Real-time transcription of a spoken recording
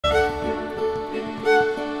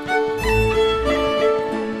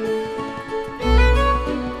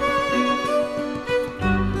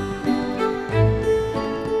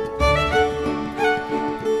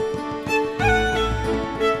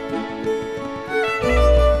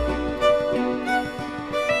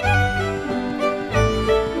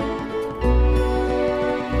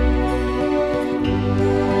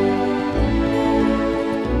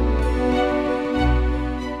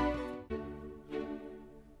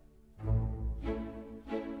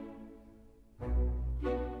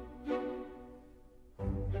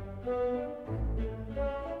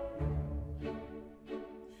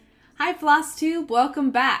Flosstube,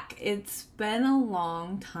 welcome back. It's been a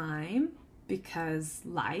long time because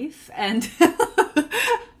life and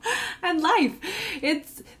and life.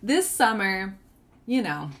 It's this summer, you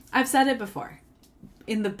know, I've said it before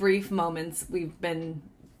in the brief moments we've been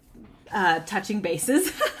touching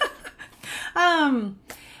bases.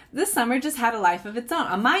 This summer just had a life of its own,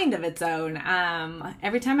 a mind of its own.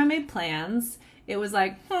 Every time I made plans, it was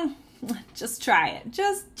like, just try it.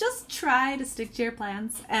 Just try to stick to your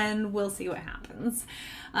plans and we'll see what happens.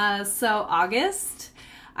 So August,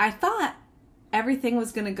 I thought everything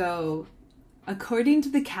was going to go according to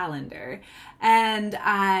the calendar. And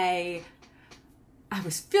I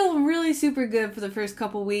was feeling really super good for the first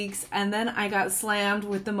couple weeks. And then I got slammed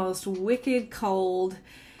with the most wicked cold.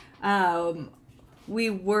 We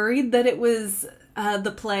worried that it was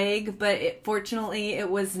the plague, but fortunately it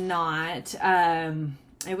was not.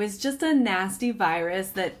 It was just a nasty virus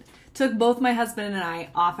that took both my husband and I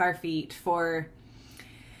off our feet for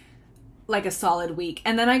like a solid week.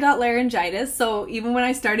 And then I got laryngitis, so even when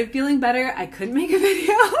I started feeling better, I couldn't make a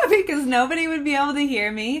video because nobody would be able to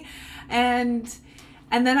hear me. And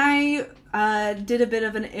then I did a bit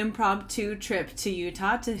of an impromptu trip to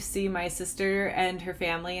Utah to see my sister and her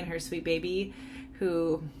family and her sweet baby,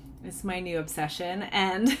 who is my new obsession.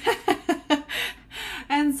 And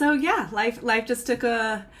and so yeah, life just took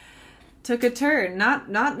a turn. Not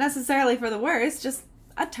necessarily for the worse, just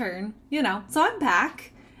a turn, you know. So I'm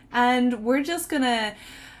back and we're just gonna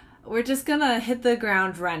hit the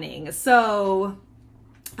ground running. So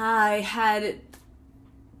I had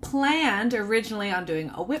planned originally on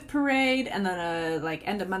doing a WIP parade and then a like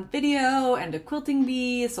end of month video and a quilting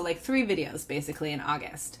bee, so like 3 videos basically in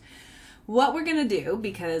August. What we're gonna do,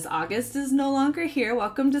 because August is no longer here,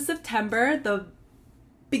 welcome to September, the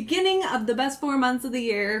beginning of the best 4 months of the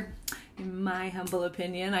year, in my humble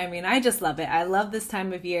opinion. I mean, I just love it. I love this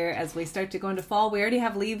time of year as we start to go into fall. We already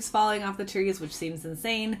have leaves falling off the trees, which seems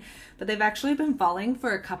insane, but they've actually been falling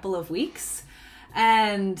for a couple of weeks.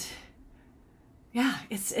 And yeah,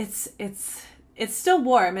 it's still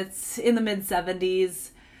warm. It's in the mid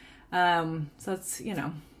 70s. So it's, you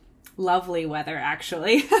know, lovely weather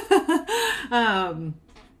actually. No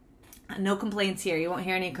complaints here. You won't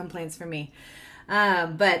hear any complaints from me.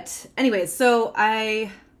 But anyways, so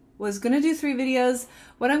I was going to do 3 videos.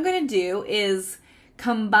 What I'm going to do is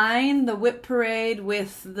combine the WIP parade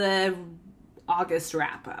with the August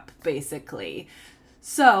wrap up, basically.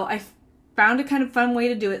 So I found a kind of fun way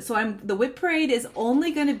to do it. So the WIP parade is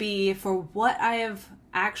only going to be for what I have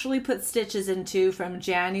actually put stitches into from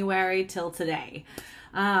January till today.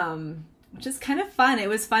 Which is kind of fun. It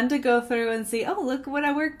was fun to go through and see, oh, look what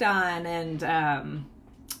I worked on. And,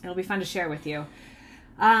 it'll be fun to share with you.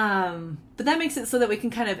 But that makes it so that we can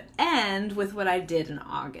kind of end with what I did in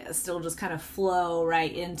August. It'll just kind of flow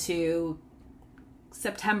right into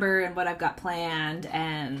September and what I've got planned.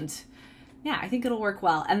 And yeah, I think it'll work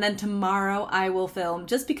well. And then tomorrow I will film,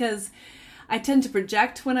 just because I tend to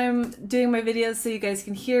project when I'm doing my videos so you guys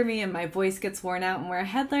can hear me and my voice gets worn out. And where I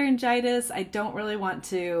had laryngitis, I don't really want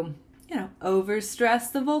to, you know,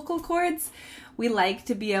 overstress the vocal cords. We like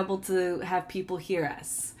to be able to have people hear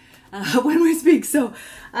us when we speak. So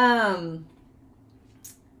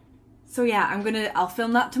yeah, I'll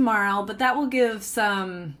film that tomorrow, but that will give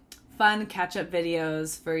some fun catch-up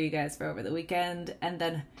videos for you guys for over the weekend. And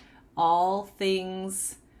then all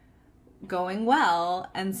things going well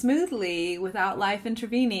and smoothly without life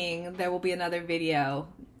intervening, there will be another video,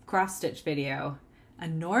 cross-stitch video, a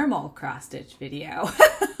normal cross-stitch video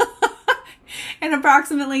in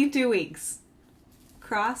approximately 2 weeks.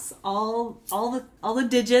 Cross all the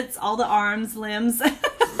digits, all the arms, limbs,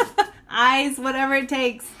 eyes, whatever it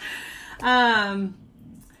takes.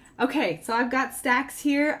 Okay, so I've got stacks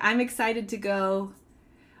here. I'm excited to go.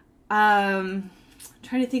 Trying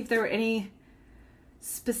to think if there were any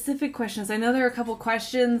specific questions. I know there are a couple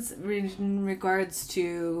questions in regards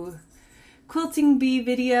to quilting bee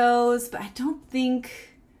videos, but I don't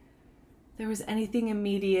think there was anything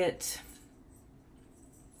immediate.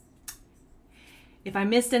 If I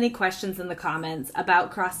missed any questions in the comments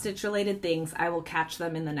about cross-stitch related things, I will catch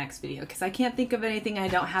them in the next video because I can't think of anything. I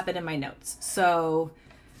don't have it in my notes. So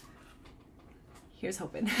here's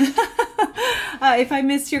hoping. If I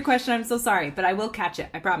missed your question, I'm so sorry, but I will catch it.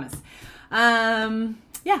 I promise.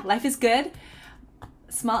 Yeah, life is good.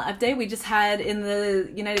 small update. We just had, in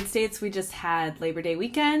the United States, we just had Labor Day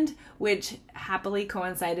weekend, which happily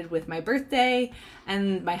coincided with my birthday,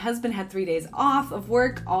 and my husband had 3 days off of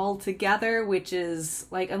work all together, which is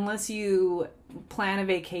like, unless you plan a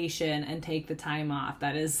vacation and take the time off,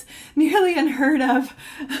 that is nearly unheard of.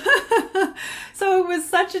 So it was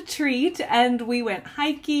such a treat, and we went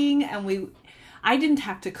hiking, and I didn't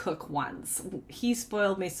have to cook once. He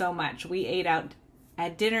spoiled me so much. We ate out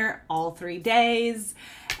at dinner all 3 days,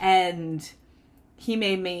 and he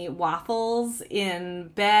made me waffles in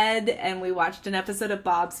bed, and we watched an episode of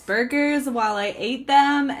Bob's Burgers while I ate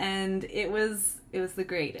them, and it was the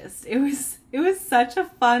greatest. It was such a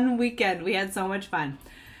fun weekend. We had so much fun,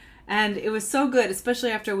 and it was so good, especially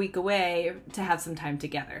after a week away, to have some time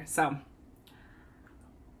together. So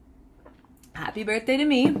happy birthday to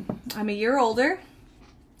me. I'm a year older.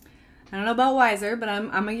 I don't know about wiser, but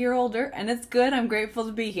I'm a year older, and it's good. I'm grateful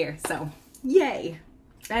to be here. So, yay.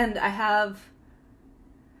 And I have,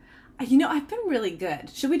 I've been really good.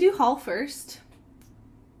 Should we do haul first?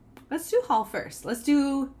 Let's do haul first. Let's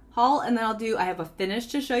do haul, and then I have a finish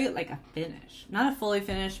to show you, like a finish. Not a fully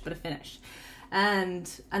finished, but a finish. And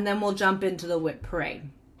then we'll jump into the WIP parade.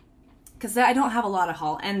 Because I don't have a lot of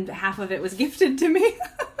haul, and half of it was gifted to me.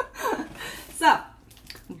 So, I'll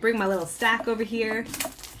bring my little stack over here.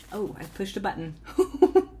 Oh, I pushed a button.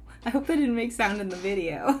 I hope that didn't make sound in the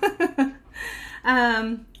video.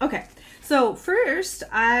 Okay, so first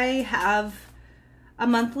I have a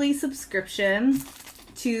monthly subscription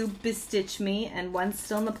to Bestitch Me, and one's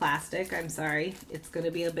still in the plastic. I'm sorry, it's going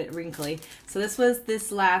to be a bit wrinkly. So this was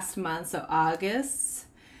this last month, so August.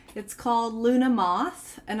 It's called Luna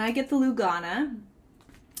Moth, and I get the Lugana.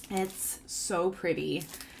 It's so pretty,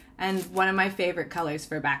 and one of my favorite colors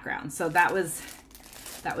for a background. So that was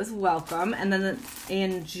welcome. And then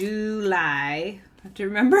in July, I have to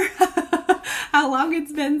remember how long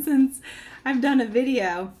it's been since I've done a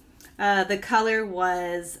video. The color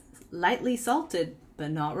was lightly salted,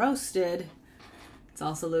 but not roasted. It's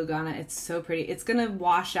also Lugana. It's so pretty. It's gonna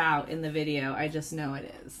wash out in the video. I just know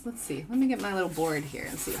it is. Let's see. Let me get my little board here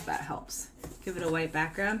and see if that helps. Give it a white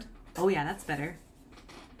background. Oh yeah, that's better.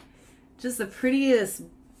 Just the prettiest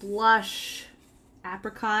blush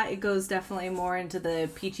apricot. It goes definitely more into the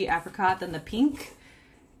peachy apricot than the pink.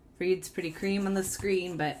 Reads pretty cream on the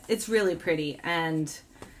screen, but it's really pretty, and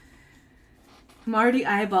I'm already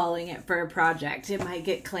eyeballing it for a project. It might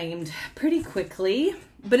get claimed pretty quickly,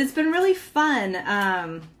 but it's been really fun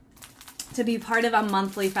to be part of a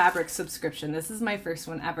monthly fabric subscription. This is my first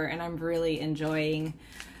one ever, and I'm really enjoying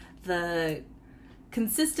the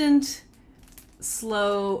consistent,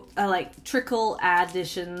 slow, like trickle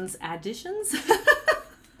additions.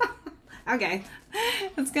 Okay,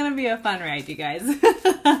 it's gonna be a fun ride, you guys.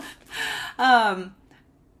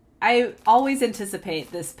 I always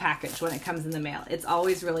anticipate this package when it comes in the mail. It's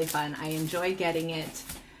always really fun. I enjoy getting it,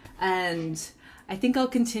 and I think I'll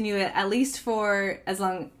continue it at least for as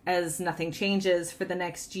long as nothing changes for the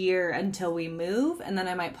next year until we move, and then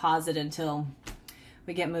I might pause it until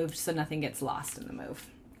we get moved so nothing gets lost in the move.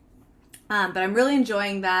 But I'm really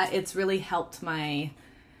enjoying that. It's really helped my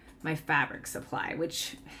fabric supply,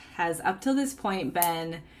 which has up till this point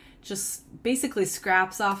been just basically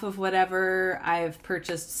scraps off of whatever I've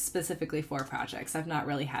purchased specifically for projects. I've not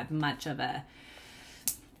really had much of a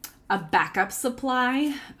backup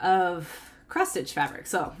supply of cross stitch fabric,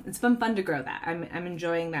 so it's been fun to grow that. I'm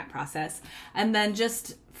enjoying that process. And then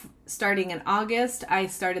just starting in August, I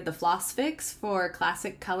started the Floss Fix for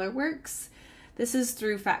Classic Colorworks. This is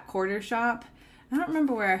through Fat Quarter Shop. I don't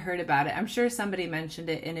remember where I heard about it. I'm sure somebody mentioned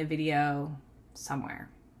it in a video somewhere,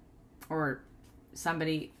 or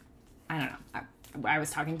somebody, I don't know, I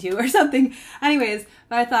was talking to or something. Anyways,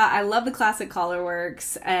 but I thought I love the Classic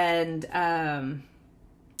Colorworks, and I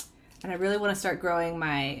really want to start growing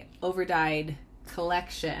my overdyed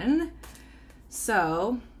collection.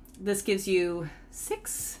 So this gives you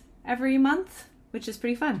 6 every month, which is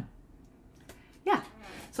pretty fun. Yeah,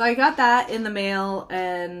 so I got that in the mail,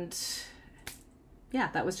 and yeah,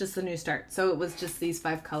 that was just the new start. So it was just these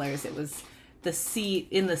 5 colors. It was the C,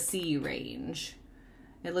 in the C range.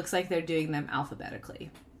 It looks like they're doing them alphabetically.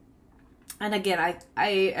 And again, I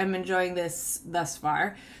am enjoying this thus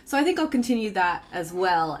far. So I think I'll continue that as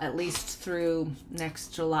well, at least through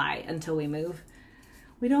next July until we move.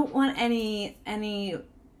 We don't want any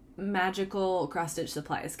magical cross-stitch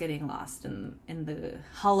supplies getting lost in the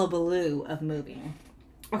hullabaloo of moving.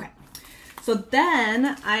 Okay, so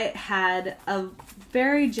then I had a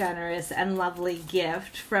very generous and lovely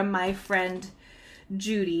gift from my friend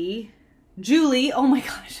Julie. Oh my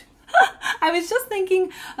gosh. I was just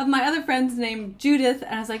thinking of my other friend's name, Judith,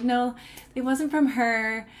 and I was like, no, it wasn't from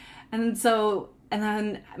her. And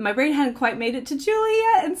then my brain hadn't quite made it to Julie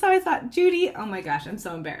yet, and so I thought, Judy, oh my gosh, I'm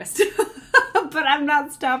so embarrassed. But I'm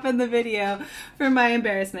not stopping the video for my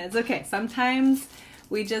embarrassment. It's okay. Sometimes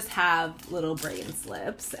we just have little brain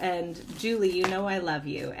slips. And Julie, you know I love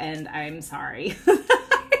you, and I'm sorry.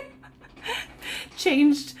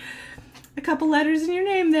 Changed a couple letters in your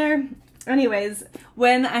name there. Anyways,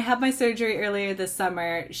 when I had my surgery earlier this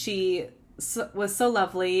summer, she was so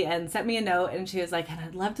lovely and sent me a note, and she was like, and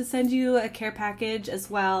I'd love to send you a care package as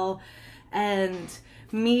well. And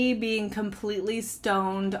me being completely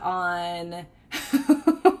stoned on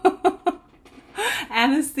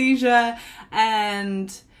anesthesia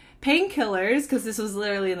and painkillers, because this was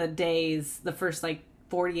literally in the first like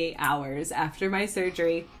 48 hours after my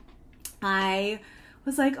surgery, I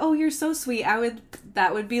was like, oh, you're so sweet.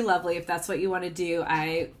 That would be lovely if that's what you want to do.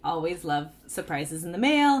 I always love surprises in the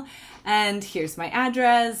mail, and here's my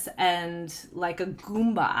address. And like a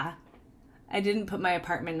Goomba, I didn't put my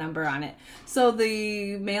apartment number on it. So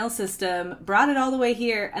the mail system brought it all the way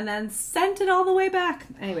here and then sent it all the way back.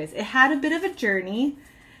 Anyways, it had a bit of a journey,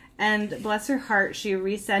 and bless her heart, she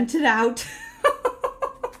resent it out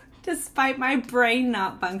despite my brain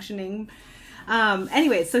not functioning.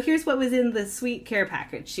 Anyways, so here's what was in the sweet care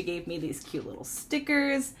package. She gave me these cute little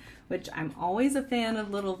stickers, which I'm always a fan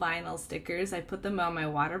of little vinyl stickers. I put them on my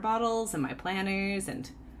water bottles and my planners, and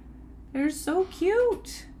they're so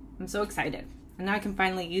cute. I'm so excited. And now I can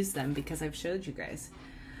finally use them because I've showed you guys.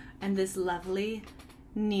 And this lovely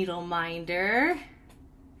needle minder,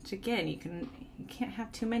 which again, you can't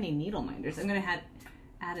have too many needle minders. I'm gonna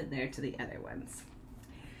add it there to the other ones.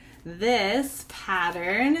 This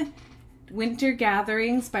pattern, Winter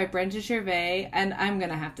Gatherings by Brenda Gervais, and I'm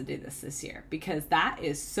gonna have to do this year because that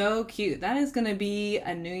is so cute. That is gonna be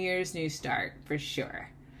a New Year's new start for sure.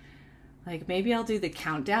 Like maybe I'll do the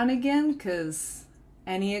countdown again, because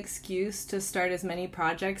any excuse to start as many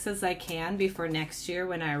projects as I can before next year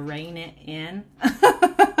when I rein it in.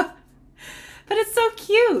 But it's so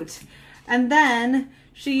cute. And then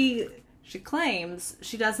she claims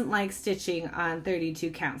she doesn't like stitching on 32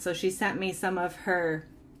 count. So she sent me some of her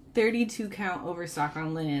 32 count overstock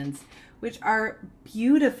on linens, which are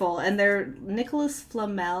beautiful. And they're Nicholas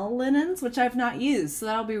Flamel linens, which I've not used. So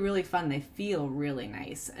that'll be really fun. They feel really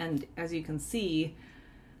nice. And as you can see,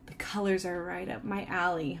 the colors are right up my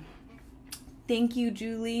alley. Thank you,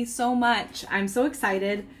 Julie, so much. I'm so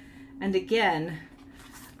excited. And again,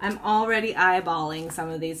 I'm already eyeballing some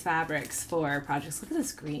of these fabrics for projects. Look at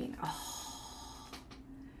this green. Oh,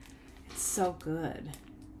 it's so good.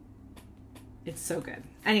 It's so good.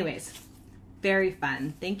 Anyways, very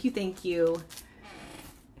fun. Thank you, thank you.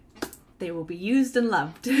 They will be used and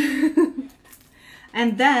loved.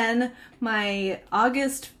 And then my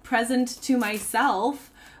August present to myself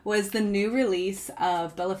was the new release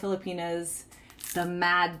of Bella Filipina's The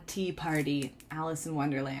Mad Tea Party, Alice in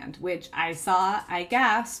Wonderland, which I saw, I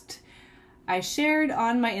gasped, I shared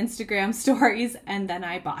on my Instagram stories, and then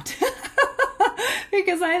I bought.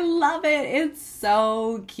 Because I love it. It's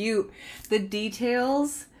so cute. The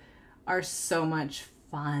details are so much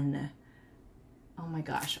fun. Oh my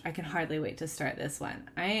gosh, I can hardly wait to start this one.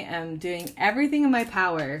 I am doing everything in my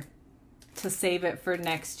power to save it for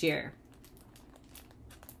next year.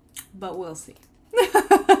 But we'll see.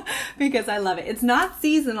 Because I love it. It's not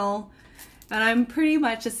seasonal, and I'm pretty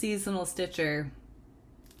much a seasonal stitcher.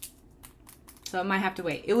 So I might have to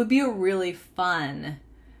wait. It would be a really fun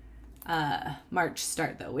March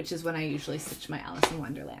start though, which is when I usually stitch my Alice in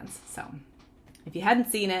Wonderlands. So if you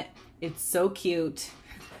hadn't seen it, it's so cute.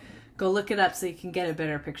 Go look it up so you can get a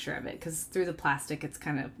better picture of it, because through the plastic it's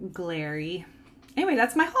kind of glary. Anyway,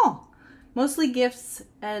 that's my haul. Mostly gifts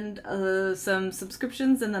and some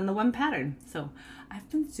subscriptions, and then the one pattern. So I've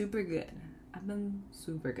been super good. I've been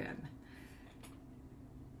super good.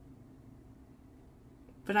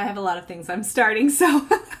 But I have a lot of things I'm starting, so.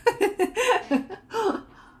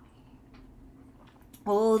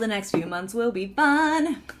 Oh, the next few months will be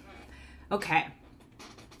fun. Okay.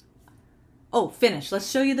 Oh, finish. Let's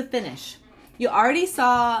show you the finish. You already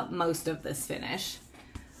saw most of this finish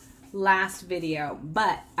last video,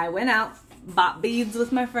 but I went out, bought beads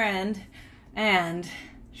with my friend, and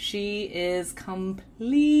she is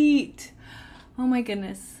complete. Oh my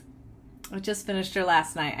goodness. I just finished her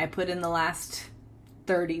last night. I put in the last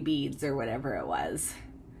 30 beads or whatever it was.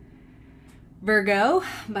 Virgo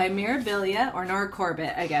by Mirabilia, or Nora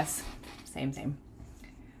Corbett, I guess. Same.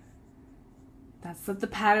 That's what the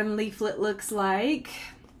pattern leaflet looks like.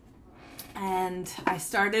 And I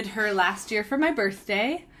started her last year for my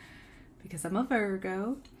birthday, because I'm a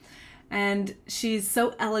Virgo. And she's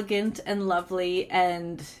so elegant and lovely,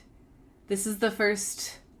 and this is the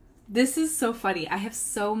first... This is so funny. I have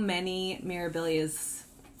so many Mirabilias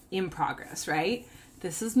in progress, right?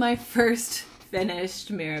 This is my first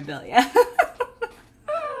finished Mirabilia.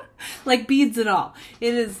 Like beads and all.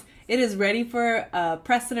 It is ready for a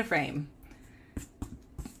press and a frame.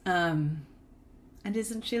 And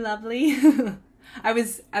isn't she lovely?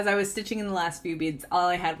 As I was stitching in the last few beads, all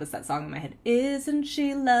I had was that song in my head. Isn't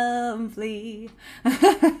she lovely?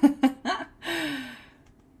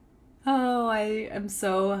 Oh, I am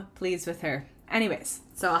so pleased with her. Anyways,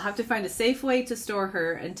 so I'll have to find a safe way to store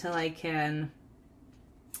her until I can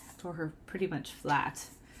store her pretty much flat.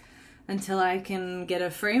 Until I can get a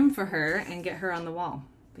frame for her and get her on the wall,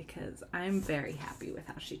 because I'm very happy with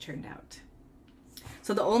how she turned out.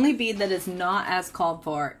 So the only bead that is not as called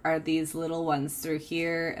for are these little ones through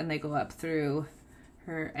here, and they go up through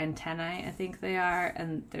her antennae, I think they are,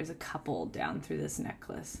 and there's a couple down through this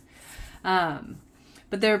necklace.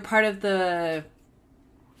 But they're part of the,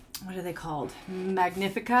 what are they called?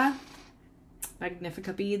 Magnifica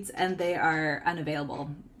beads, and they are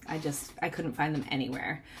unavailable. I couldn't find them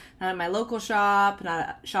anywhere. Not at my local shop, not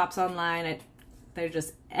at shops online. They're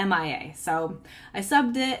just MIA. So I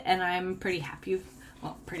subbed it, and I'm pretty happy.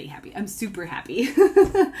 Well, pretty happy. I'm super happy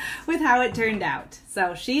with how it turned out.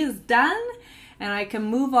 So she is done, and I can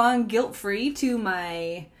move on guilt-free to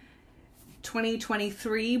my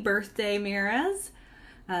 2023 birthday Miras.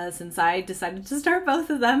 Since I decided to start both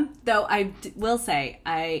of them. Though I will say,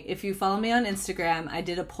 if you follow me on Instagram, I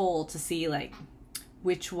did a poll to see like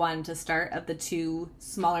which one to start of the two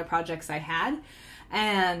smaller projects I had.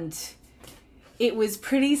 And it was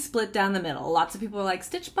pretty split down the middle. Lots of people were like,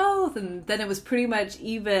 stitch both. And then it was pretty much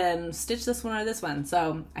even, stitch this one or this one.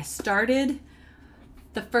 So I started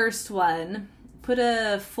the first one, put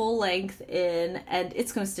a full length in, and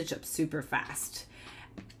it's going to stitch up super fast.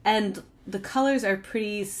 And the colors are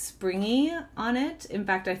pretty springy on it. In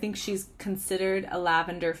fact, I think she's considered a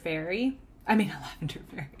lavender fairy. I mean, a lavender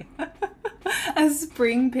fairy. A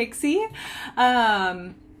spring pixie.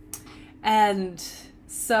 And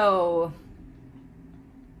so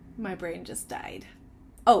my brain just died.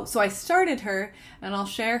 Oh, so I started her, and I'll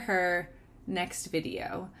share her next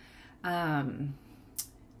video. But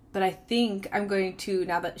I think I'm going to,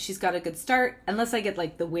 now that she's got a good start, unless I get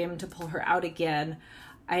like the whim to pull her out again,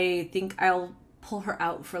 I think I'll pull her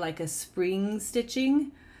out for like a spring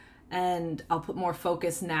stitching, and I'll put more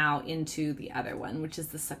focus now into the other one, which is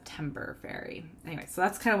the September fairy. Anyway, so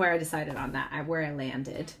that's kind of where I decided on that, where I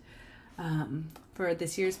landed for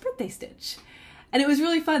this year's birthday stitch. And it was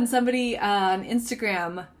really fun. Somebody on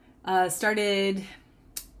Instagram started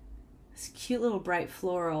this cute little bright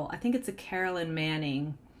floral. I think it's a Carolyn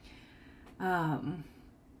Manning.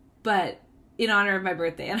 But in honor of my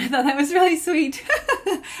birthday, and I thought that was really sweet.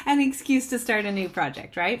 An excuse to start a new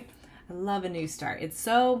project, right? I love a new start. It's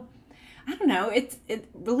so, I don't know, it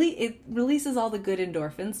releases all the good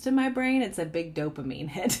endorphins to my brain. It's a big dopamine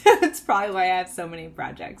hit. It's probably why I have so many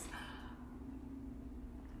projects.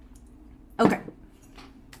 Okay.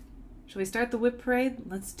 Shall we start the WIP parade?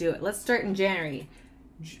 Let's do it. Let's start in January.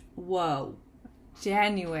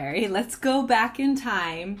 January. Let's go back in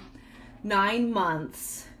time 9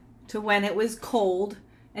 months to when it was cold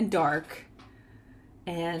and dark,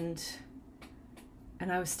 and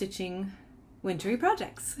I was stitching wintry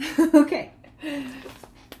projects. Okay.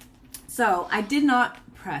 So I did not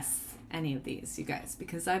press any of these, you guys,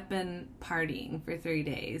 because I've been partying for 3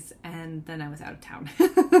 days and then I was out of town.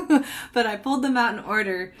 But I pulled them out in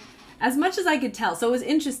order as much as I could tell. So it was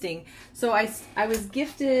interesting. So I was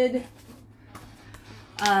gifted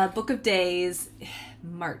a book of days,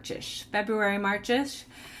 Marchish, February, Marchish.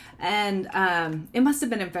 And it must have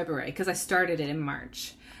been in February because I started it in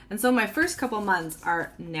March. And so my first couple months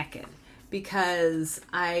are naked because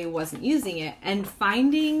I wasn't using it. And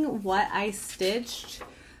finding what I stitched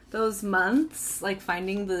those months, like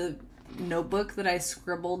finding the notebook that I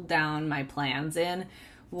scribbled down my plans in,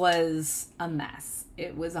 was a mess.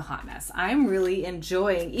 It was a hot mess. I'm really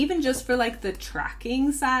enjoying, even just for like the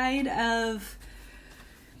tracking side of,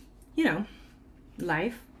 you know,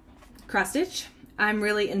 life, cross stitch. I'm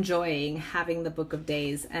really enjoying having the book of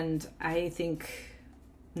days, and I think,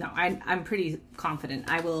 no, I'm pretty confident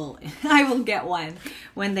I will get one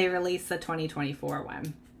when they release the 2024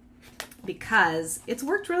 one, because it's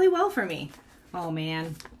worked really well for me. Oh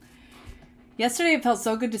man. Yesterday it felt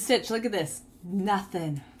so good to stitch. Look at this.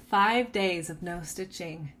 Nothing. 5 days of no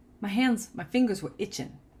stitching. My fingers were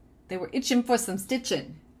itching. They were itching for some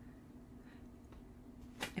stitching.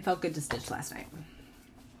 It felt good to stitch last night.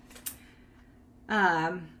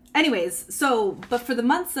 Anyways, so, but for the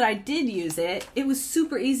months that I did use it, it was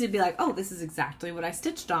super easy to be like, oh, this is exactly what I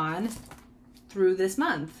stitched on through this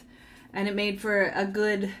month. And it made for a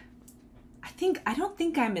good, I don't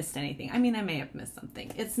think I missed anything. I mean, I may have missed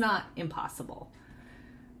something. It's not impossible.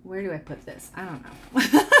 Where do I put this? I don't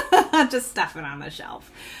know. Just stuff it on the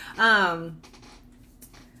shelf.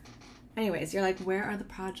 Anyways, you're like, where are the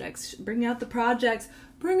projects? Bring out the projects.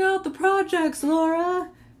 Bring out the projects, Laura.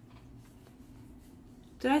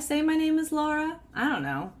 Did I say my name is Laura? I don't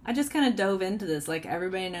know. I just kind of dove into this like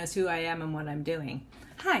everybody knows who I am and what I'm doing.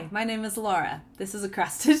 Hi, my name is Laura. This is a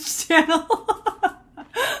cross stitch channel.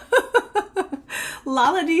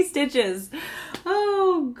 Lala D Stitches.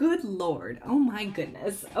 Oh, good Lord. Oh my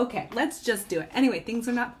goodness. Okay, let's just do it. Anyway, things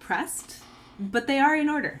are not pressed, but they are in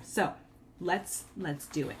order. So let's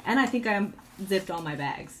do it. And I think I zipped all my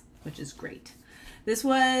bags, which is great. This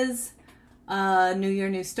was New Year,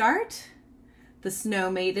 New Start. The Snow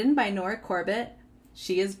Maiden by Nora Corbett.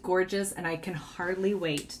 She is gorgeous, and I can hardly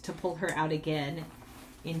wait to pull her out again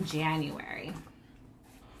in January.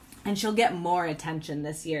 And she'll get more attention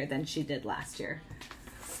this year than she did last year,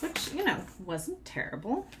 which, you know, wasn't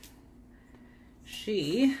terrible.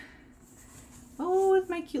 Oh, with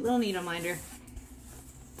my cute little needle minder.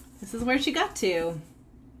 This is where she got to.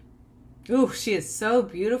 Ooh, she is so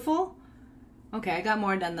beautiful. Okay, I got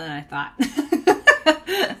more done than I thought.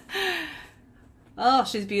 Oh,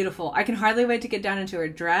 she's beautiful. I can hardly wait to get down into her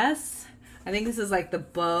dress. I think this is like the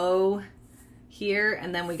bow here,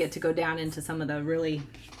 and then we get to go down into some of the really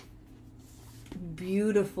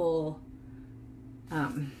beautiful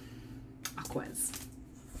aquas.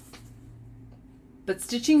 But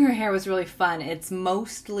stitching her hair was really fun. It's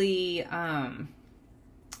mostly, oh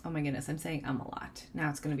my goodness, I'm saying a lot.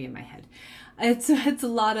 Now it's going to be in my head. It's a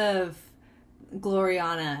lot of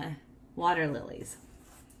Gloriana water lilies.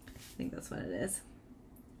 I think that's what it is.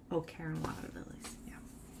 Oh, Karen water lilies. Yeah.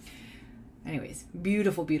 Anyways,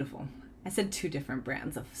 beautiful, beautiful. I said 2 different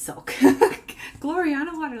brands of silk.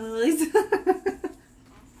 Gloriana water lilies.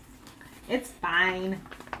 It's fine.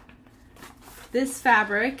 This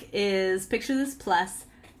fabric is Picture This Plus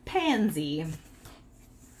Pansy.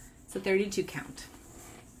 It's a 32 count.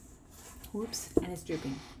 Whoops, and it's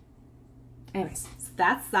drooping. Anyways, so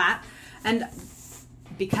that's that. And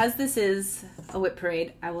because this is a WIP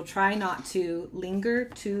parade, I will try not to linger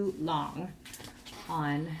too long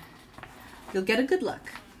on. You'll get a good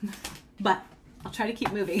look, but I'll try to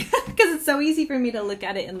keep moving because it's so easy for me to look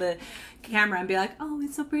at it in the camera and be like, oh,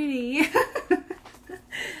 it's so pretty.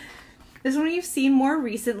 This one you've seen more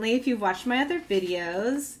recently if you've watched my other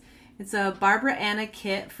videos. It's a Barbara Anna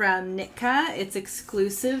kit from Nitka. It's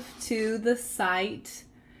exclusive to the site.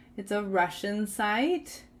 It's a Russian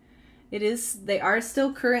site. It is, they are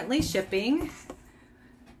still currently shipping.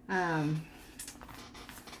 But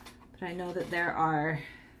I know that there's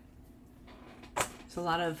a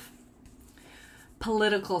lot of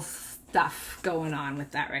political stuff going on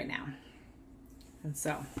with that right now. And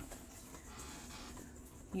so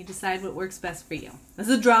you decide what works best for you. This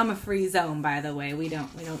is a drama-free zone, by the way. We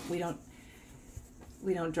don't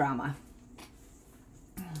drama.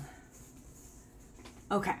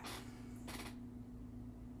 Okay.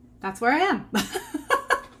 That's where I am.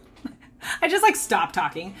 I just like stopped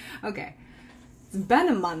talking. Okay. It's been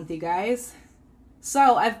a month, you guys.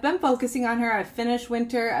 So I've been focusing on her. I've finished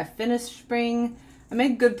winter. I've finished spring. I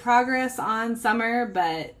made good progress on summer,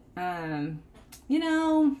 but, you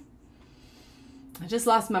know, I just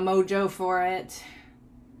lost my mojo for it.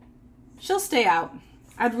 She'll stay out.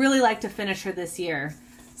 I'd really like to finish her this year.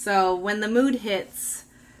 So when the mood hits,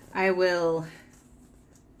 I will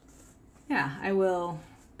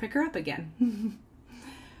pick her up again.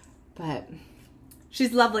 But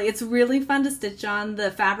she's lovely. It's really fun to stitch on.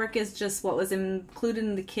 The fabric is just what was included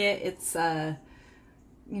in the kit. It's,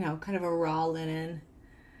 you know, kind of a raw linen.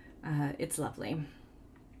 It's lovely.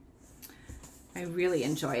 I really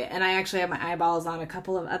enjoy it. And I actually have my eyeballs on a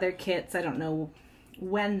couple of other kits. I don't know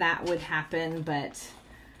when that would happen, but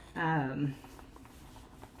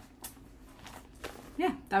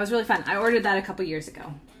yeah, that was really fun. I ordered that a couple years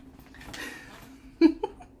ago.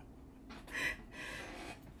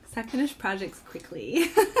 So I finish projects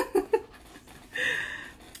quickly.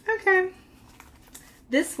 Okay.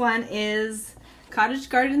 This one is Cottage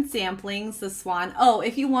Garden Samplings, the Swan. Oh,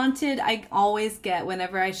 if you wanted, I always get,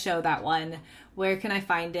 whenever I show that one, where can I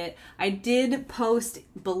find it? I did post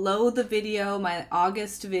below the video, my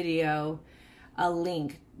August video, a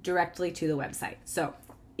link directly to the website. So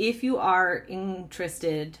if you are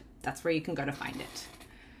interested, that's where you can go to find it.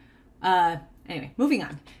 Anyway, moving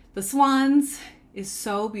on. The Swans is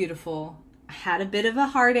so beautiful. I had a bit of a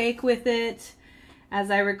heartache with it. As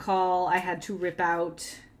I recall, I had to rip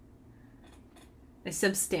out a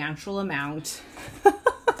substantial amount.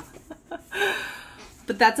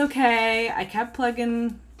 But that's okay. I kept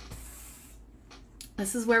plugging.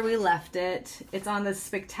 This is where we left it. It's on this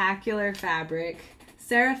spectacular fabric.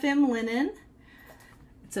 Seraphim linen.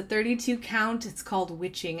 It's a 32 count. It's called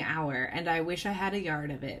Witching Hour. And I wish I had a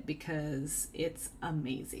yard of it because it's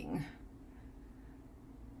amazing.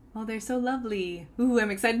 Oh, they're so lovely. Ooh,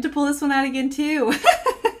 I'm excited to pull this one out again too.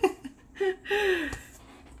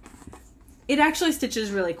 It actually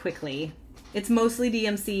stitches really quickly. It's mostly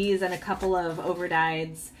DMCs and a couple of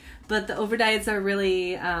overdyes, but the overdyes are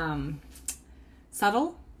really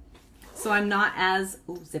subtle. So I'm not as,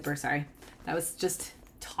 ooh, zipper, sorry. That was just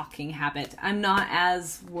talking habit. I'm not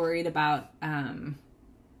as worried about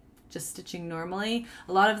just stitching normally.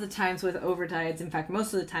 A lot of the times with overdyes, in fact,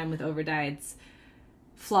 most of the time with overdyes,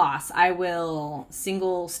 floss, I will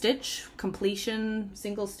single stitch, completion,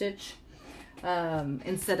 single stitch,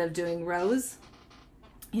 instead of doing rows,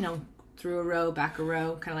 you know, through a row, back a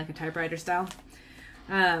row, kind of like a typewriter style.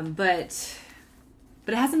 But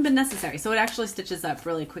it hasn't been necessary. So it actually stitches up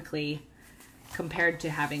really quickly compared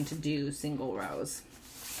to having to do single rows.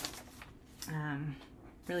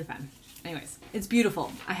 Really fun. Anyways, it's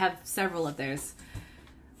beautiful. I have several of theirs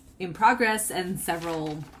in progress and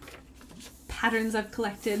several patterns I've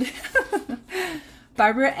collected.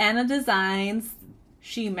 Barbara Anna Designs,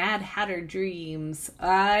 She Mad Hatter Dreams.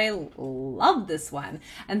 I love this one.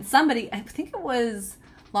 And somebody, I think it was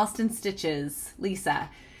Lost in Stitches, Lisa.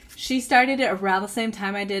 She started it around the same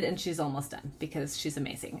time I did, and she's almost done because she's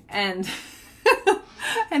amazing. And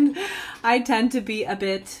and I tend to be a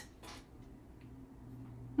bit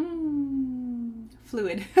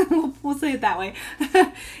fluid. We'll say it that way.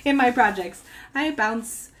 In my projects, I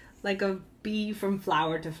bounce like a bee from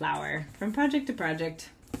flower to flower, from project to project.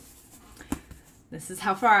 This is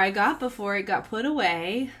how far I got before it got put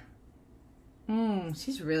away.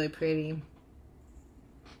 She's really pretty.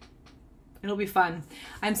 It'll be fun.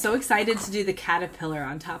 I'm so excited to do the caterpillar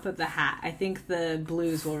on top of the hat. I think the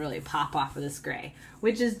blues will really pop off of this gray,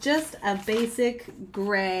 which is just a basic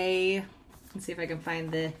gray. Let's see if I can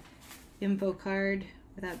find the info card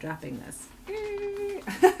without dropping this.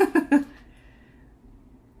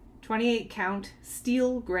 28 count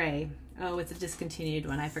steel gray. Oh, it's a discontinued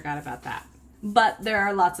one. I forgot about that. But there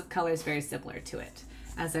are lots of colors very similar to it.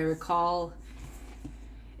 As I recall,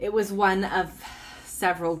 it was one of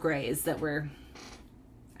several grays that were,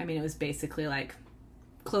 I mean, it was basically like,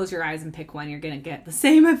 close your eyes and pick one, you're gonna get the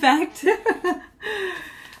same effect.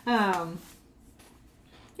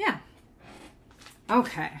 Yeah.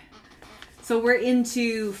 Okay. So we're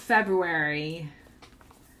into February.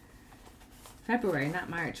 February, not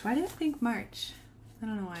March. Why did I think March? I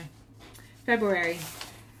don't know why. February,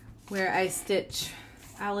 where I stitch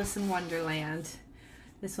Alice in Wonderland.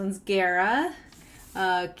 This one's Gara.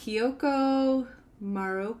 Kyoko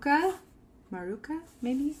Maruka,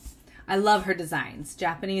 maybe? I love her designs.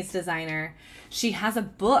 Japanese designer. She has a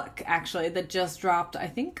book, actually, that just dropped, I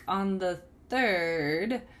think, on the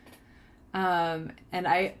 3rd. And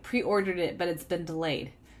I pre-ordered it, but it's been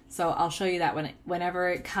delayed. So I'll show you that whenever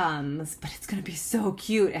it comes. But it's going to be so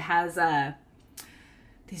cute. It has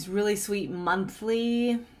these really sweet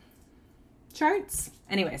monthly charts.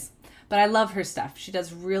 Anyways. But I love her stuff. She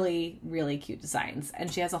does really, really cute designs.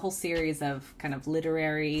 And she has a whole series of kind of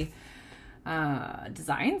literary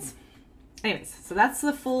designs. Anyways, so that's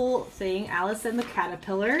the full thing. Alice and the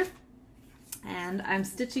Caterpillar. And I'm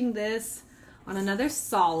stitching this on another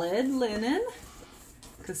solid linen.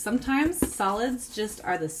 Because sometimes solids just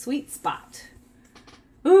are the sweet spot.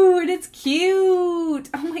 Ooh, and it's cute.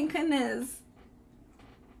 Oh my goodness.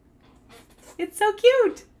 It's so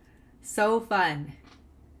cute. So fun.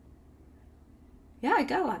 Yeah, I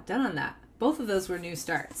got a lot done on that. Both of those were new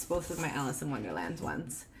starts, both of my Alice in Wonderland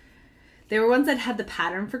ones. They were ones that had the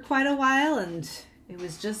pattern for quite a while, and it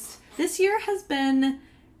was just, this year has been,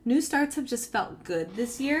 new starts have just felt good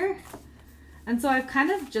this year. And so I've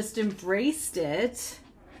kind of just embraced it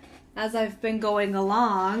as I've been going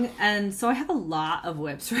along. And so I have a lot of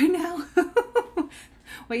WIPs right now.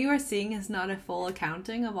 What you are seeing is not a full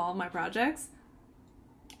accounting of all my projects.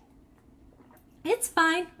 It's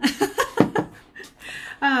fine.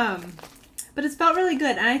 But it's felt really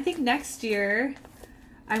good. And I think next year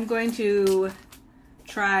I'm going to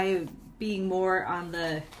try being more on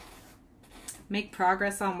the make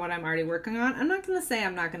progress on what I'm already working on. I'm not going to say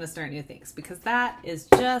I'm not going to start new things because that is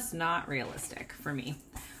just not realistic for me.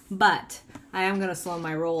 But I am going to slow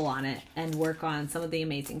my roll on it and work on some of the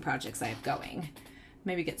amazing projects I have going.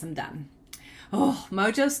 Maybe get some done. Oh,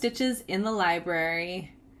 Mojo Stitches in the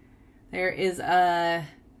library. There is a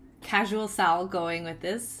casual Sal going with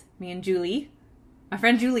this. Me and Julie, my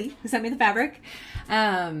friend Julie, who sent me the fabric.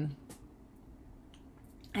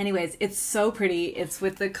 Anyways, it's so pretty. It's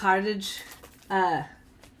with the cottage, am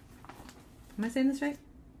I saying this right?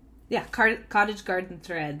 Yeah, cottage garden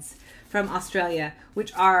threads from Australia,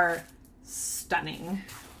 which are stunning.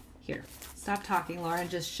 Here, stop talking, Laura, and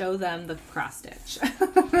just show them the cross stitch.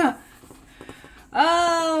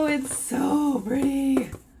 Oh, it's so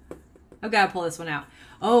pretty. I've got to pull this one out.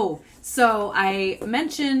 Oh, so I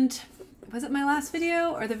mentioned, was it my last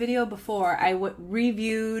video or the video before? I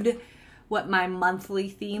reviewed what my monthly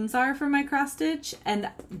themes are for my cross stitch, and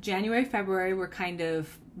January, February were kind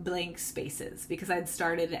of blank spaces because I'd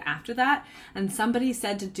started it after that, and somebody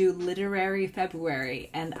said to do literary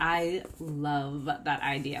February, and I love that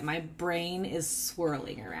idea. My brain is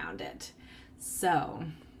swirling around it. So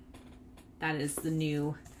that is the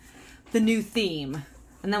new theme.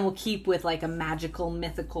 And then we'll keep with like a magical,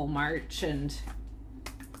 mythical March, and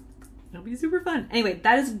it'll be super fun. Anyway,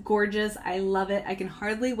 that is gorgeous. I love it. I can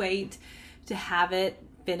hardly wait to have it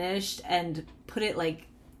finished and put it like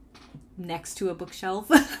next to a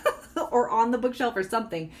bookshelf or on the bookshelf or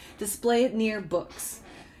something. Display it near books,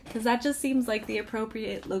 because that just seems like the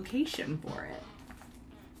appropriate location for it.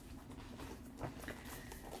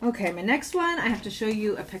 Okay, my next one, I have to show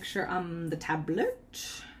you a picture on the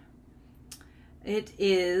tablet. It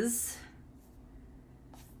is,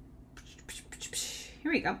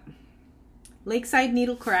 here we go, Lakeside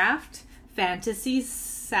Needlecraft Fantasy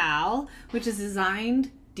Sal, which is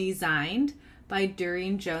designed by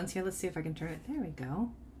Doreen Jones. Here, let's see if I can turn it. There we go.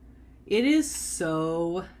 It is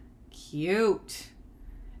so cute.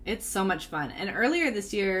 It's so much fun. And earlier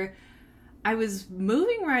this year, I was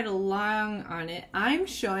moving right along on it. I'm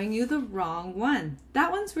showing you the wrong one.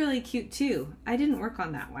 That one's really cute too. I didn't work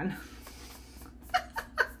on that one.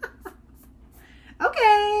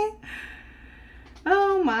 Okay.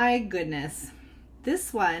 Oh my goodness.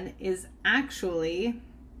 This one is actually,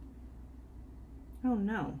 oh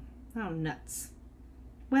no, oh nuts.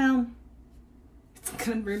 Well, it's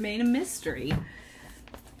gonna remain a mystery.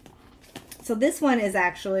 So this one is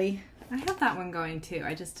actually, I have that one going too.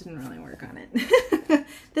 I just didn't really work on it.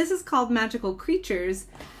 This is called Magical Creatures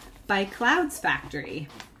by Clouds Factory.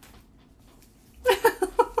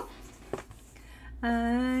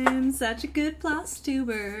 I'm such a good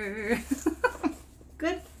Flosstuber.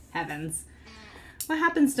 Good heavens. What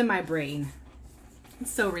happens to my brain?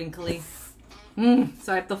 It's so wrinkly.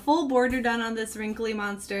 So I have the full border done on this wrinkly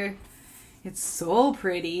monster. It's so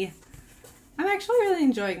pretty. I'm actually really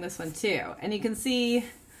enjoying this one too. And you can see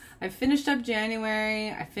I finished up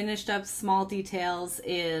January. I finished up small details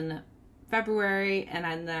in February.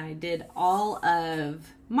 And then I did all of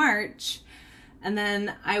March. And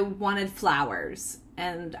then I wanted flowers,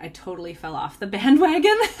 and I totally fell off the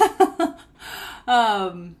bandwagon.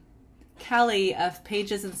 Kelly of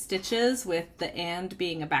Pages and Stitches, with the and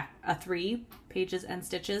being a 3, Pages and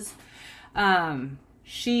Stitches,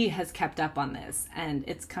 she has kept up on this, and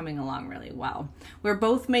it's coming along really well. We're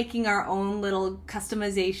both making our own little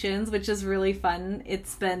customizations, which is really fun.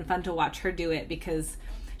 It's been fun to watch her do it because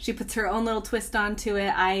she puts her own little twist onto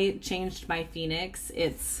it. I changed my Phoenix.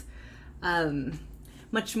 It's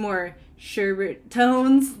much more sherbet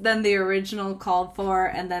tones than the original called for,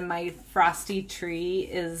 and then my Frosty Tree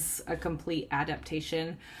is a complete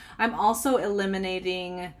adaptation. I'm also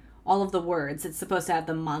eliminating all of the words. It's supposed to have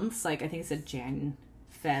the months, like I think it's a Jan,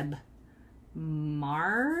 Feb,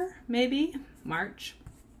 maybe March.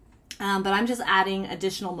 But I'm just adding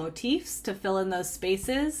additional motifs to fill in those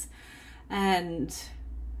spaces, and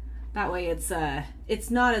that way it's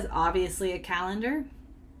not as obviously a calendar.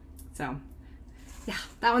 So yeah,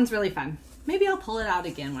 that one's really fun. Maybe I'll pull it out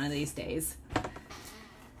again one of these days.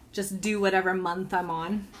 Just do whatever month I'm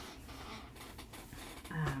on.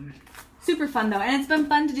 Super fun though, and it's been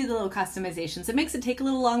fun to do the little customizations. It makes it take a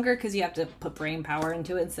little longer because you have to put brain power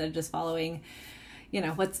into it instead of just following, you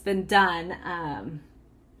know, what's been done.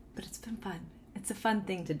 But it's been fun. It's a fun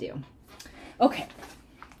thing to do. Okay,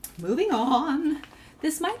 moving on.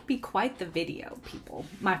 This might be quite the video, people,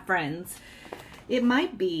 my friends. It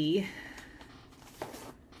might be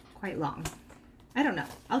quite long. I don't know.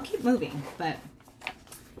 I'll keep moving, but it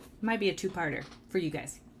might be a 2-parter for you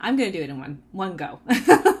guys. I'm gonna do it in one go.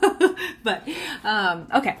 But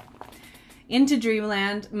okay. Into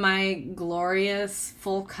Dreamland, my glorious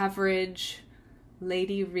full coverage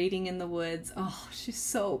lady reading in the woods. Oh, she's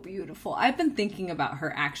so beautiful. I've been thinking about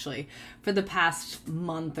her actually for the past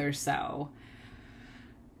month or so.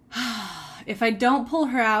 If I don't pull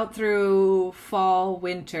her out through fall,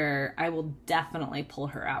 winter, I will definitely pull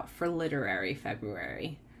her out for literary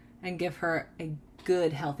February. and give her a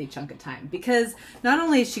good healthy chunk of time, because not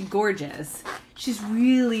only is she gorgeous, she's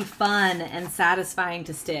really fun and satisfying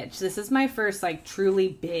to stitch. This is my first like truly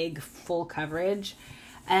big full coverage,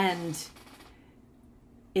 and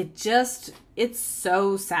it's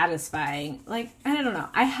so satisfying. Like, I don't know,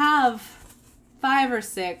 I have 5 or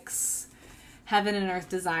 6 Heaven and Earth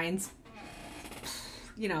Designs,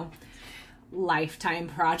 you know, lifetime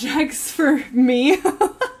projects for me,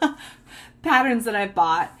 patterns that I've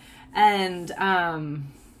bought. And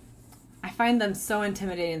I find them so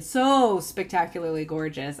intimidating, so spectacularly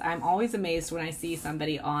gorgeous. I'm always amazed when I see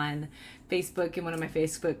somebody on Facebook in one of my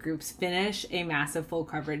Facebook groups finish a massive full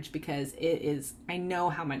coverage, because I know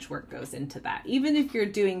how much work goes into that. Even if you're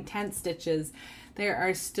doing 10 stitches, there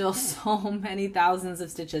are still so many thousands of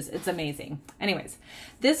stitches. It's amazing. Anyways,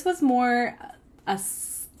 this was more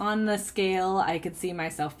on the scale I could see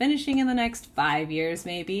myself finishing in the next 5 years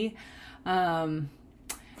maybe.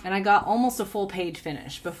 And I got almost a full page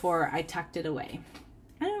finish before I tucked it away.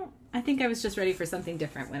 I think I was just ready for something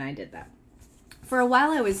different when I did that. For a while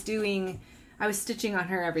I was stitching on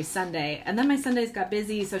her every Sunday, and then my Sundays got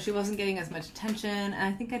busy, so she wasn't getting as much attention, and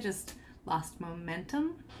I think I just lost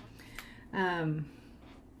momentum.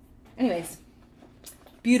 Anyways,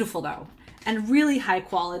 beautiful though, and really high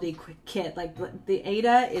quality kit. Like, the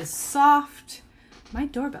Ada is soft. My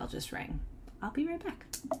doorbell just rang. I'll be right back.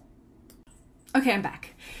 Okay, I'm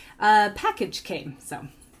back. Package came,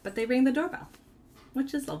 but they ring the doorbell,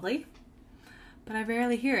 which is lovely, but I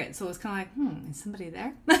rarely hear it, so it was kind of like, is somebody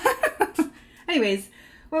there? Anyways,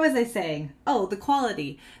 what was I saying? Oh, the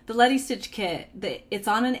quality. The Letty Stitch kit, it's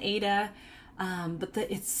on an Ada, but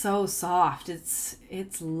it's so soft. It's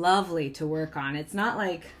lovely to work on. It's not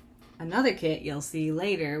like another kit you'll see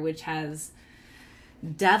later, which has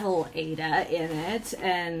Devil Ada in it,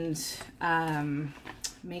 and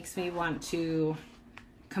makes me want to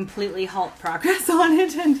completely halt progress on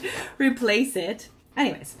it and replace it.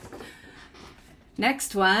 Anyways,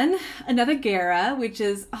 next one, another Gara, which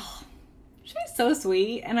is, oh, she's so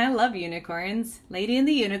sweet, and I love unicorns. Lady and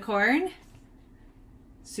the Unicorn,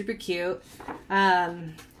 super cute.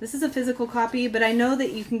 This is a physical copy, but I know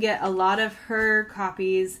that you can get a lot of her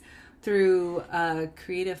copies through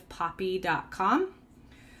creativepoppy.com.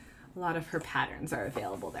 A lot of her patterns are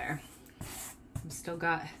available there. I've still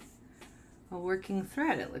got a working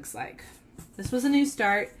thread, it looks like. This was a new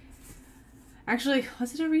start. Actually,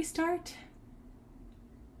 was it a restart?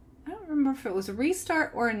 I don't remember if it was a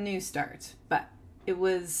restart or a new start, but it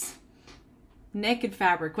was naked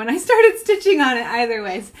fabric when I started stitching on it either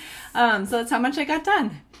ways. So that's how much I got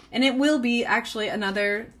done. And it will be actually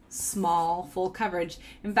another small full coverage.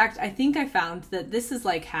 In fact, I think I found that this is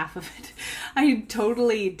like half of it. I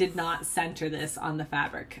totally did not center this on the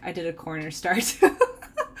fabric. I did a corner start.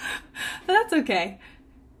 But that's okay.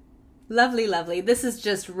 Lovely, lovely. This is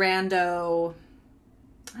just rando,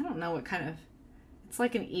 I don't know what kind of, it's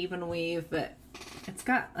like an even weave, but it's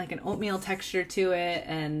got like an oatmeal texture to it,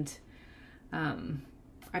 and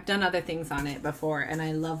I've done other things on it before, and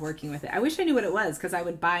I love working with it. I wish I knew what it was, because I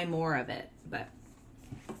would buy more of it, but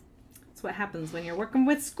that's what happens when you're working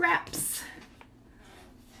with scraps.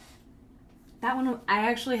 That one, I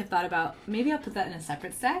actually have thought about, maybe I'll put that in a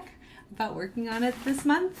separate stack, about working on it this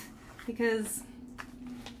month, because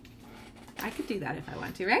I could do that if I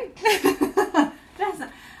want to, right?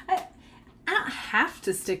 I don't have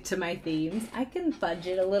to stick to my themes. I can fudge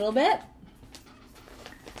it a little bit.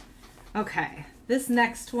 Okay, this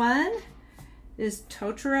next one is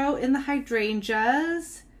Totoro in the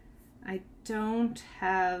hydrangeas. I don't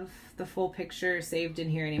have the full picture saved in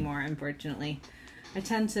here anymore, unfortunately. I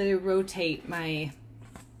tend to rotate my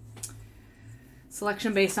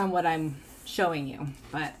selection based on what I'm showing you,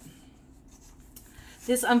 but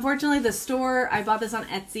this, unfortunately, the store, I bought this on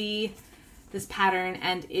Etsy, this pattern,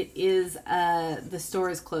 and it is, the store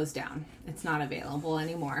is closed down. It's not available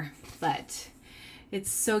anymore, but it's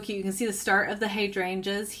so cute. You can see the start of the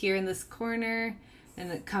hydrangeas here in this corner,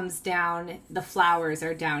 and it comes down, the flowers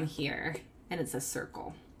are down here, and it's a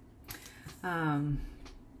circle. Yeah,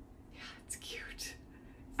 it's cute.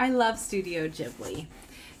 I love Studio Ghibli.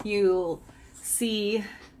 You'll see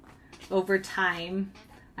over time,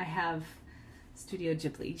 I have Studio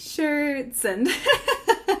Ghibli shirts, and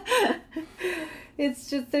it's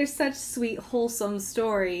just, they're such sweet, wholesome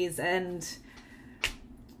stories, and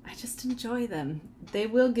I just enjoy them. They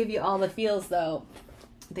will give you all the feels, though.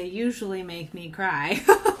 They usually make me cry,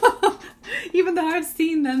 even though I've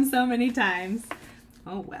seen them so many times.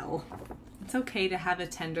 Oh well, it's okay to have a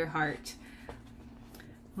tender heart.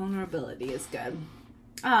 Vulnerability is good.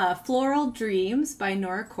 Floral Dreams by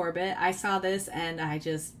Nora Corbett. I saw this and I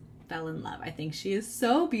just fell in love. I think she is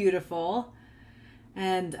so beautiful.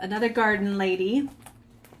 And another garden lady.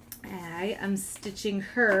 I am stitching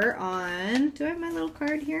her on, do I have my little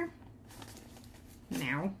card here?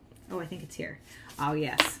 No. Oh, I think it's here. Oh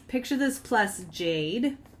yes. Picture This plus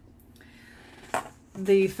Jade.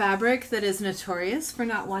 The fabric that is notorious for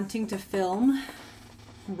not wanting to film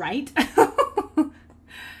right.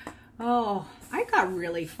 Oh, I got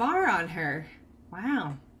really far on her.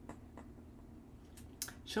 Wow.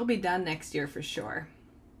 She'll be done next year for sure.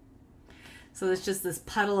 So there's just this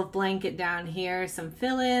puddle of blanket down here, some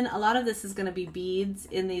fill in. A lot of this is going to be beads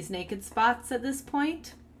in these naked spots at this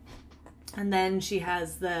point. And then she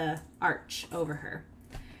has the arch over her.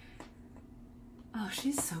 Oh,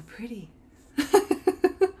 she's so pretty.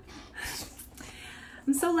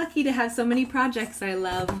 I'm so lucky to have so many projects I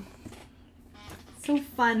love. So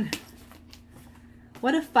fun.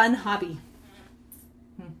 What a fun hobby.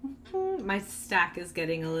 My stack is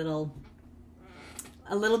getting a little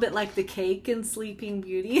bit like the cake in Sleeping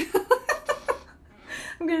Beauty.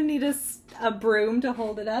 I'm gonna need a broom to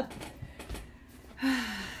hold it up.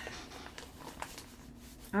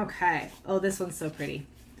 Okay. Oh, this one's so pretty.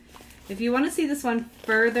 If you want to see this one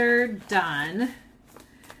further done,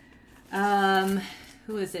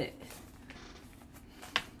 who is it?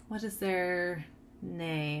 What is their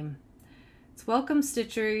name? It's Welcome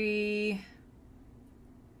Stitchery.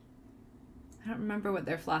 I don't remember what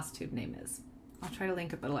their Flosstube name is. I'll try to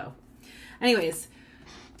link it below. Anyways,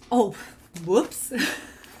 oh, whoops.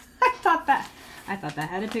 I thought that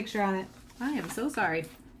had a picture on it. I am so sorry.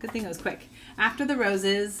 Good thing it was quick. After the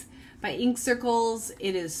Roses by Ink Circles.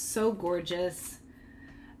 It is so gorgeous.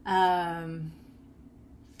 I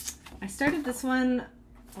started this one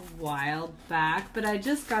a while back, but I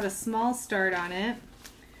just got a small start on it.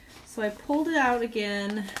 So I pulled it out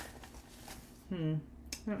again. I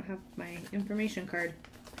don't have my information card.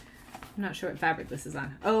 I'm not sure what fabric this is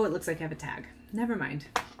on. Oh, it looks like I have a tag. Never mind.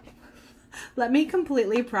 Let me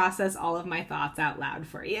completely process all of my thoughts out loud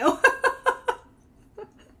for you.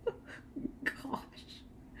 Gosh.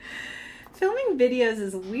 Filming videos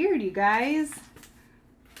is weird, you guys.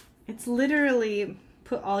 It's literally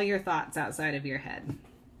put all your thoughts outside of your head.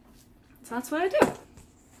 So that's what I do.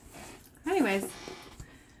 Anyways,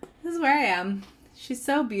 this is where I am. She's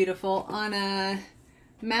so beautiful on a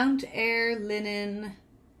Mount Air linen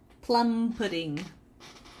plum pudding,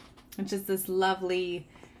 which is this lovely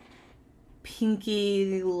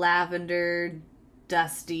pinky lavender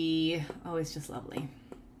dusty. Oh, it's just lovely.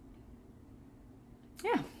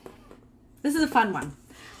 Yeah, this is a fun one,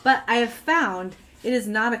 but I have found it is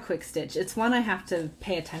not a quick stitch. It's one I have to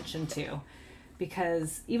pay attention to,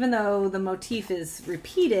 because even though the motif is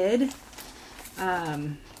repeated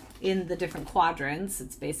in the different quadrants,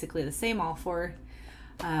 it's basically the same all four.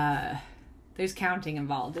 There's counting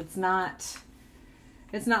involved. It's not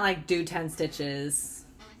like do 10 stitches,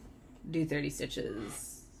 do 30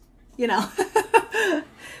 stitches, you know,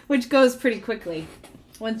 which goes pretty quickly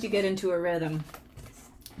once you get into a rhythm.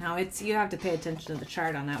 Now you have to pay attention to the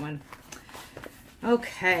chart on that one.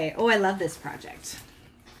 Okay. Oh, I love this project.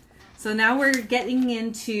 So now we're getting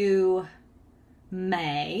into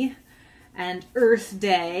May and Earth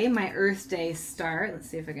Day, my Earth Day start. Let's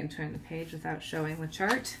see if I can turn the page without showing the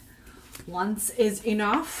chart. Once is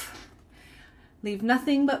enough. Leave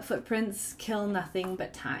nothing but footprints, kill nothing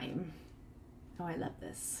but time. Oh, I love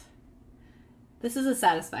this. This is a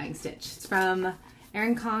satisfying stitch. It's from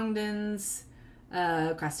Erin Congdon's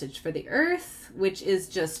Cross Stitch for the Earth, which is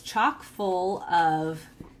just chock full of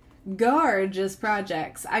gorgeous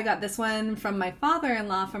projects. I got this one from my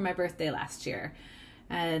father-in-law for my birthday last year.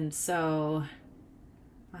 And so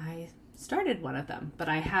I started one of them, but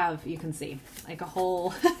I have, you can see, like a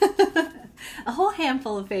whole a whole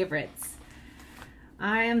handful of favorites.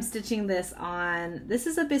 I am stitching this on, this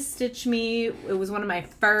is a Bestitch Me. It was one of my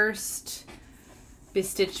first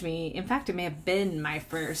Bestitch Me. In fact, it may have been my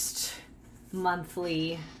first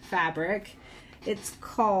monthly fabric. It's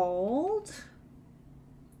called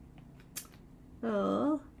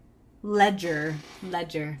Ledger,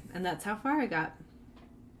 and that's how far I got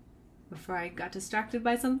before I got distracted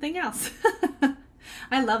by something else.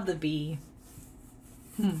 I love the bee.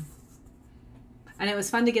 And it was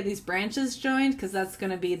fun to get these branches joined, because that's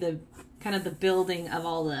going to be the kind of the building of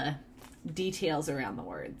all the details around the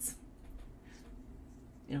words.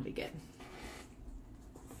 It'll be good.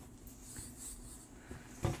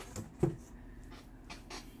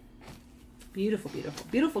 Beautiful, beautiful,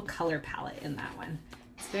 beautiful color palette in that one.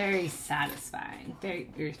 It's very satisfying, very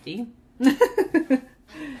earthy.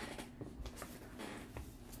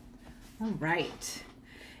 All right.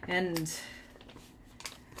 And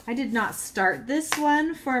I did not start this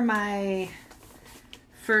one for my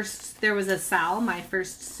first, there was a SAL, my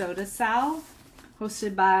first soda SAL,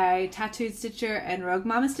 hosted by Tattooed Stitcher and Rogue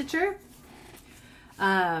Mama Stitcher.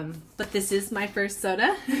 But this is my first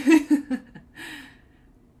soda.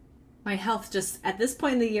 My health just, at this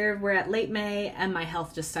point in the year, we're at late May, and my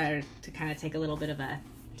health just started to kind of take a little bit of a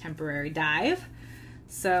temporary dive.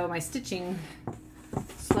 So my stitching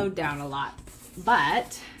slowed down a lot,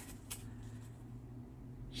 but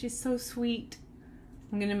she's so sweet.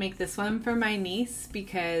 I'm gonna make this one for my niece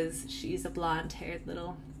because she's a blonde-haired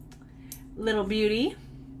little beauty,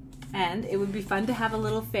 and it would be fun to have a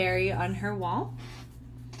little fairy on her wall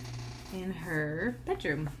in her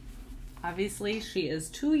bedroom. Obviously, she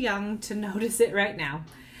is too young to notice it right now,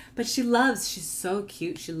 but she's so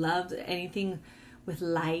cute. She loves anything with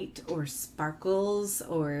light or sparkles,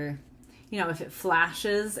 or, you know, if it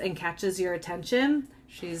flashes and catches your attention,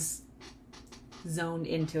 she's zoned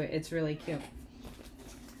into it. It's really cute.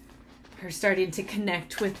 Her starting to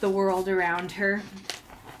connect with the world around her.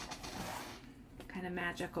 Kind of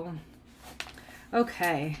magical.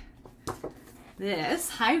 Okay. This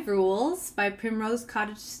Hive Rules by Primrose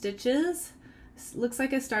Cottage Stitches. This looks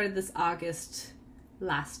like I started this August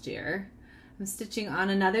last year. I'm stitching on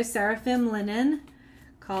another Seraphim linen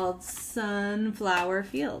called Sunflower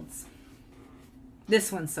Fields.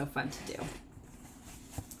 This one's so fun to do.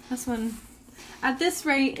 This one, at this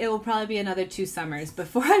rate, it will probably be another 2 summers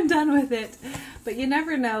before I'm done with it. But you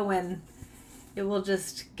never know when it will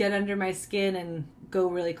just get under my skin and go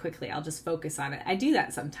really quickly. I'll just focus on it. I do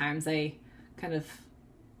that sometimes.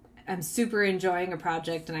 I'm super enjoying a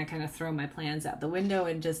project and I kind of throw my plans out the window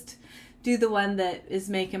and just do the one that is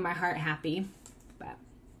making my heart happy. But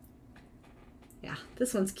yeah,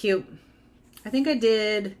 this one's cute. I think I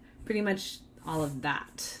did pretty much all of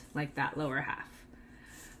that, like that lower half,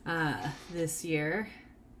 this year.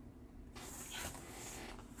 Yeah.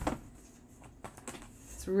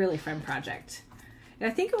 It's a really fun project. And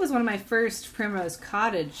I think it was one of my first Primrose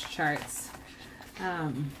Cottage charts.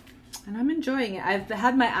 And I'm enjoying it. I've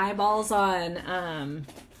had my eyeballs on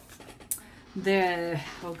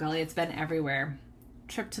oh golly, it's been everywhere.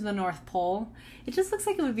 Trip to the North Pole. It just looks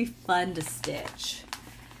like it would be fun to stitch.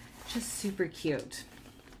 Just super cute.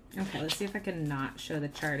 Okay, let's see if I can not show the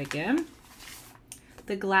chart again.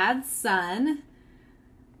 The Glad Sun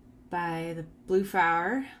by the Blue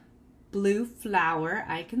Flower,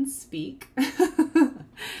 I Can Speak.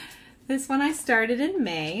 This one I started in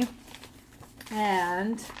May,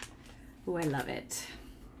 and oh, I love it.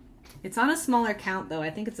 It's on a smaller count though. I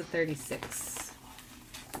think it's a 36.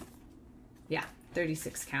 Yeah,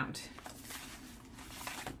 36 count.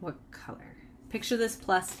 What color? Picture This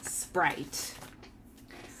plus Sprite.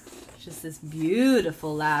 Just this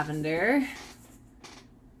beautiful lavender.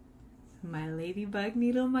 My ladybug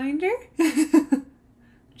needle minder.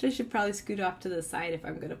 Which I should probably scoot off to the side if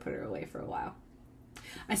I'm going to put her away for a while.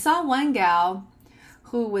 I saw one gal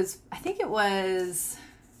who was, I think it was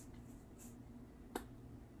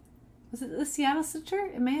it the Seattle Stitcher?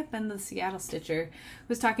 It may have been the Seattle Stitcher, who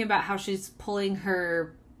was talking about how she's pulling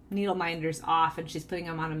her needle minders off and she's putting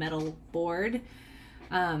them on a metal board.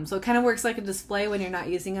 So it kind of works like a display when you're not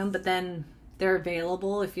using them, but then they're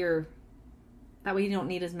available if you're, that way you don't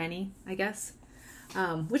need as many, I guess,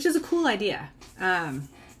 which is a cool idea.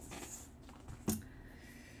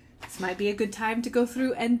 This might be a good time to go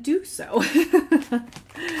through and do so. Because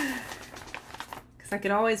I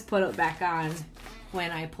can always put it back on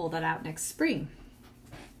when I pull that out next spring.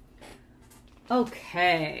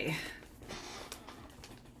 Okay.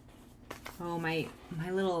 Oh, my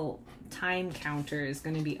little time counter is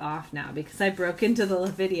going to be off now because I broke into the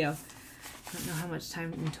video. I don't know how much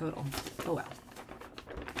time in total. Oh well.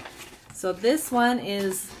 So this one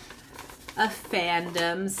is a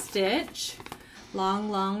fandom stitch.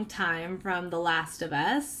 Long time from The Last of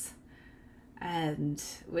Us, and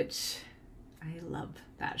which I love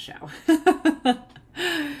that show.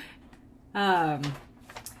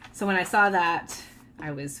 So when I saw that,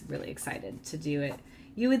 I was really excited to do it.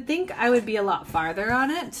 You would think I would be a lot farther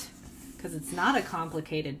on it because it's not a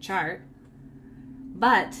complicated chart,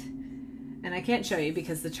 but, and I can't show you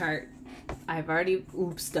because the chart I've already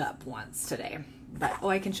oopsed up once today. But, oh,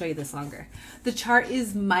 I can show you this longer. The chart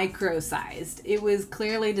is micro-sized. It was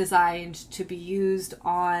clearly designed to be used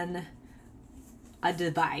on a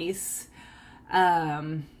device,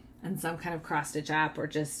 and some kind of cross-stitch app or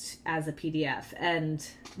just as a PDF and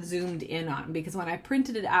zoomed in on. Because when I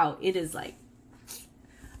printed it out, it is like,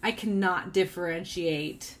 I cannot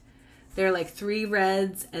differentiate. There are like 3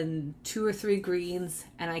 reds and 2 or 3 greens,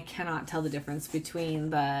 and I cannot tell the difference between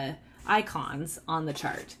the icons on the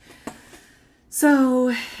chart. So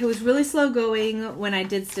it was really slow going when I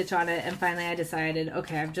did stitch on it, and finally I decided,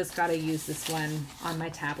 okay, I've just got to use this one on my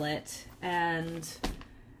tablet, and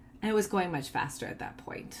it was going much faster at that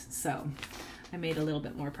point. So I made a little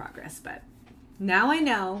bit more progress, but now I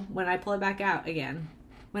know when I pull it back out again,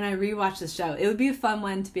 when I rewatch the show, it would be a fun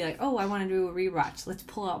one to be like, oh, I want to do a rewatch. Let's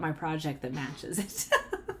pull out my project that matches it.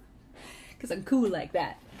 Because I'm cool like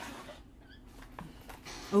that.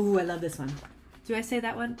 Oh, I love this one. Do I say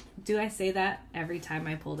that one? Do I say that every time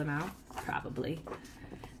I pull them out? Probably.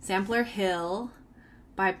 Sampler Hill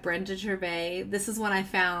by Brenda Gervais. This is one I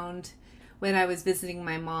found when I was visiting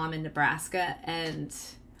my mom in Nebraska, and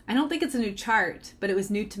I don't think it's a new chart, but it was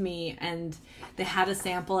new to me, and they had a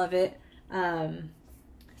sample of it, and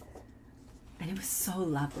it was so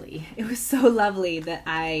lovely. It was so lovely that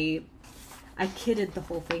I kitted the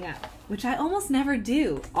whole thing up, which I almost never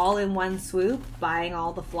do all in one swoop, buying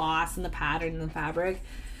all the floss and the pattern and the fabric.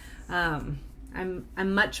 I'm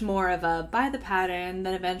much more of a buy the pattern,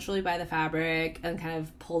 then eventually buy the fabric and kind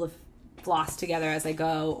of pull the floss together as I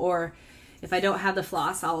go. Or if I don't have the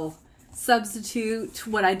floss, I'll substitute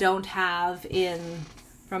what I don't have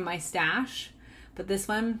from my stash. But this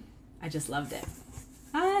one, I just loved it.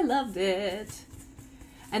 I loved it.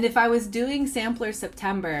 And if I was doing Sampler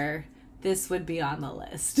September, this would be on the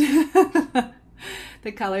list.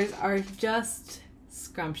 The colors are just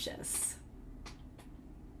scrumptious.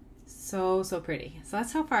 So, so pretty. So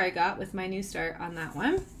that's how far I got with my new start on that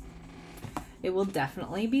one. It will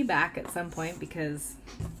definitely be back at some point because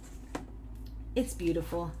it's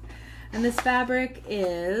beautiful. And this fabric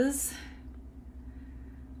is,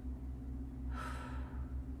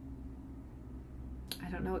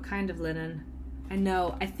 I don't know what kind of linen.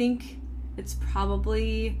 I think it's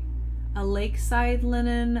probably a lakeside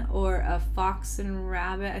linen or a fox and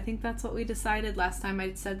rabbit. I think that's what we decided last time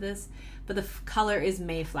I said this, but the color is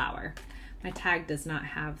Mayflower. My tag does not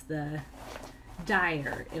have the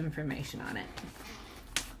dyer information on it.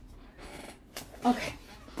 Okay,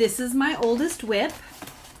 this is my oldest WIP,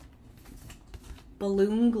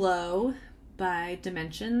 Balloon Glow by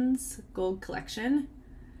Dimensions Gold Collection,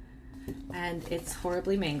 and it's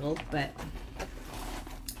horribly mangled, but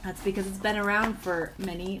that's because it's been around for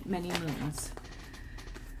many, many moons.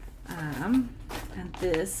 And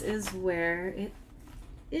this is where it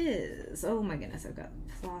is. Oh my goodness, I've got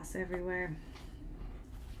floss everywhere.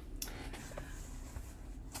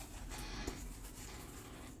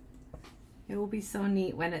 It will be so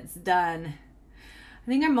neat when it's done. I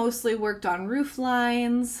think I mostly worked on roof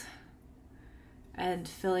lines and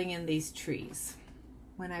filling in these trees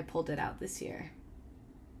when I pulled it out this year.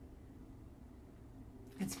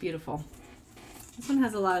 It's beautiful. This one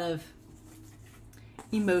has a lot of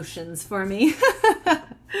emotions for me.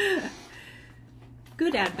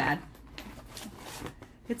 Good and bad.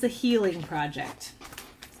 It's a healing project.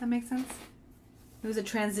 Does that make sense? It was a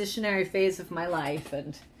transitionary phase of my life,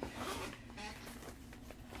 and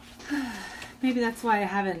maybe that's why I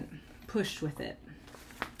haven't pushed with it.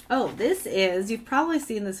 Oh, this is, you've probably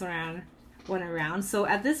seen this one around. So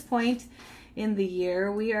at this point in the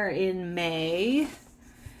year, we are in May,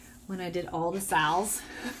 when I did all the Sals.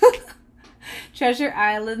 Treasure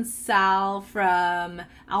Island Sal from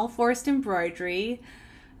Owl Forest Embroidery.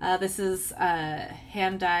 This is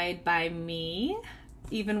hand dyed by me,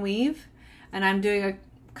 Even Weave, and I'm doing a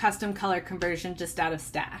custom color conversion just out of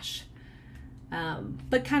stash,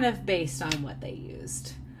 but kind of based on what they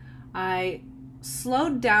used. I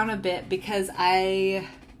slowed down a bit because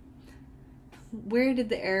where did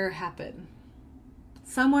the error happen?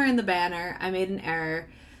 Somewhere in the banner I made an error.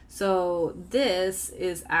 So this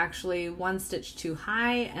is actually one stitch too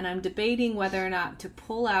high, and I'm debating whether or not to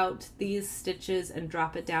pull out these stitches and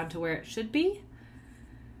drop it down to where it should be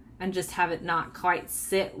and just have it not quite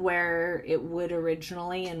sit where it would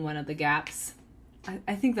originally in one of the gaps.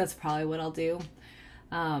 I think that's probably what I'll do.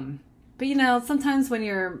 But you know, sometimes when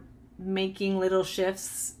you're making little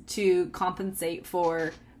shifts to compensate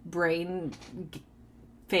for brain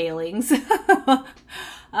failings,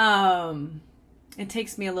 it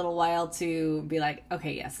takes me a little while to be like,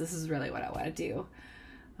 okay, yes, this is really what I want to do.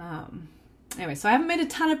 Anyway, so I haven't made a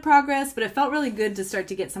ton of progress, but it felt really good to start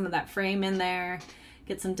to get some of that frame in there,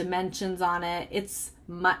 get some dimensions on it. It's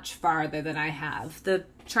much farther than I have. The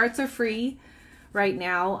charts are free right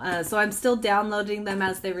now, so I'm still downloading them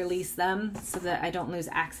as they release them so that I don't lose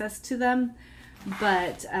access to them.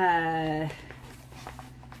 But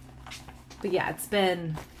yeah, it's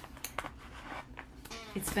been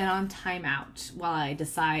on timeout while I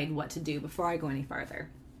decide what to do before I go any farther.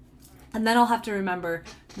 And then I'll have to remember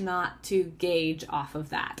not to gauge off of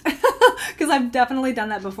that. because I've definitely done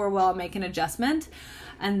that before while I make an adjustment.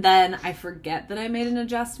 And then I forget that I made an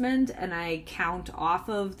adjustment and I count off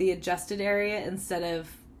of the adjusted area instead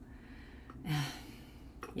of,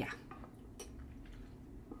 yeah.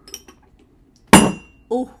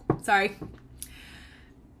 Oh, sorry.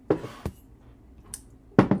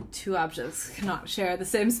 Two objects cannot share the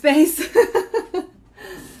same space.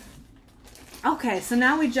 Okay, so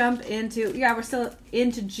now we jump into, yeah, we're still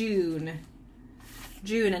into June,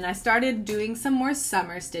 and I started doing some more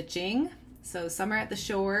summer stitching. So Summer at the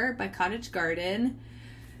Shore by Cottage Garden,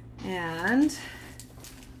 and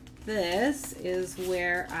this is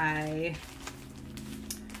where I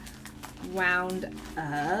wound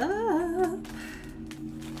up.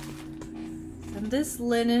 And this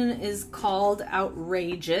linen is called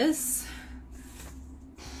Outrageous.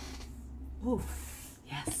 Oh,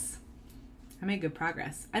 yes. I made good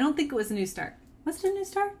progress. I don't think it was a new start. Was it a new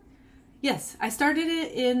start? Yes, I started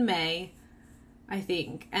it in May, I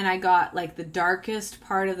think, and I got like the darkest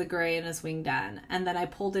part of the gray in this wing done, and then I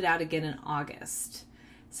pulled it out again in August.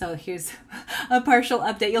 So here's a partial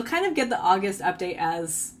update. You'll kind of get the August update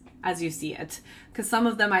as you see it, because some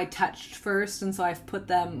of them I touched first, and so I've put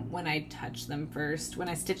them when I touched them first, when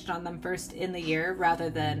I stitched on them first in the year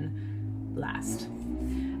rather than last.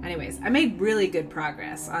 Anyways, I made really good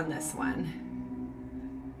progress on this one.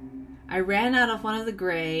 I ran out of one of the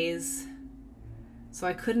grays, so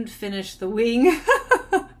I couldn't finish the wing,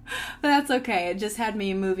 but that's okay. It just had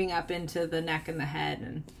me moving up into the neck and the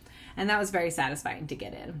head, and that was very satisfying to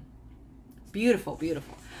get in. Beautiful,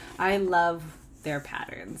 beautiful. I love their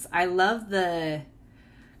patterns. I love the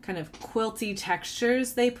kind of quilty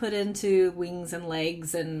textures they put into wings and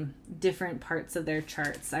legs and different parts of their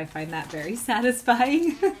charts. I find that very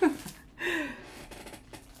satisfying.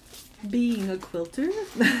 Being a quilter.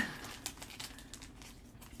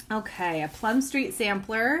 Okay, a Plum Street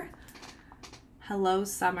sampler, Hello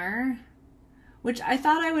Summer, which I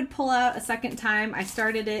thought I would pull out a second time. I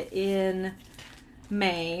started it in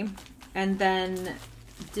May and then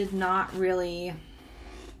did not really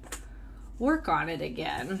work on it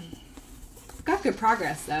again. Got good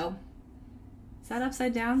progress though. Is that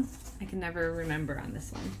upside down? I can never remember on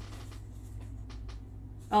this one.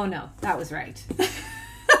 Oh no, that was right.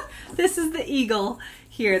 This is the eagle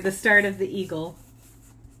here, the start of the eagle.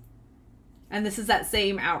 And this is that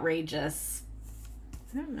same Outrageous.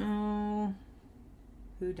 I don't know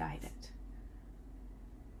who dyed it,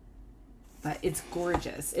 but it's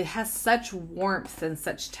gorgeous. It has such warmth and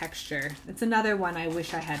such texture. It's another one I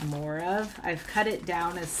wish I had more of. I've cut it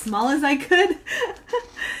down as small as I could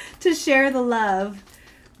to share the love,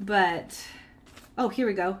 but oh, here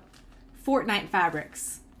we go. Fortnite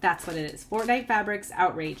Fabrics. That's what it is. Fortnite Fabrics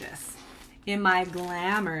Outrageous in my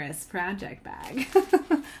glamorous project bag.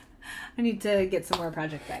 I need to get some more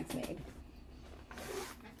project bags made.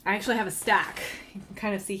 I actually have a stack. You can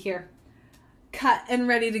kind of see here. Cut and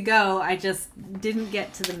ready to go. I just didn't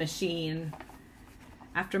get to the machine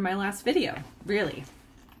after my last video, really.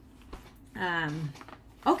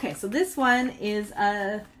 Okay, so this one is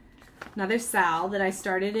another Sal that I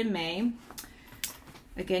started in May.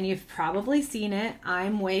 Again, you've probably seen it.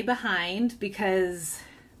 I'm way behind because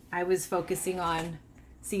I was focusing on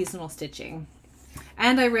seasonal stitching.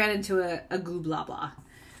 And I ran into a goo blah blah.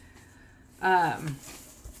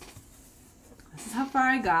 This is how far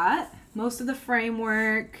I got. Most of the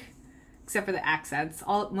framework, except for the accents,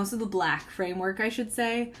 most of the black framework, I should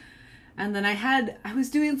say. And then I was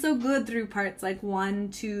doing so good through parts like 1,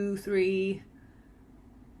 2, 3,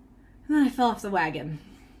 and then I fell off the wagon.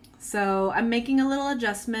 So I'm making a little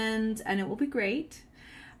adjustment and it will be great.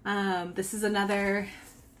 This is another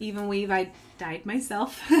even weave I dyed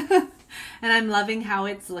myself. And I'm loving how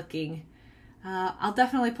it's looking. I'll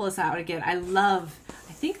definitely pull this out again. I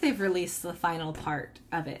think they've released the final part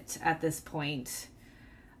of it at this point.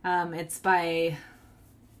 It's by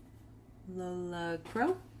Lola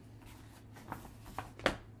Crow.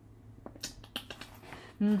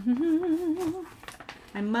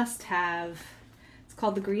 I must have, it's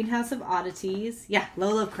called The Greenhouse of Oddities. Yeah,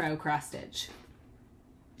 Lola Crow cross stitch.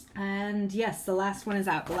 And yes, the last one is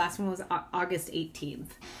out. The last one was August 18th.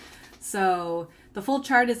 So the full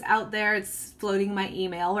chart is out there. It's floating in my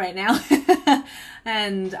email right now.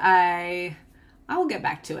 And I will get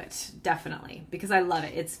back to it, definitely, because I love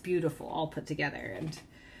it. It's beautiful, all put together.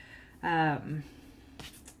 And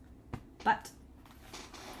but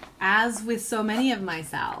as with so many of my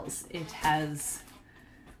Sals, it has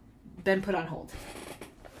been put on hold.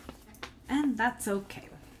 And that's okay.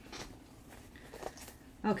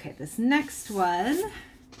 Okay, this next one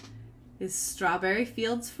is Strawberry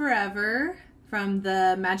Fields Forever from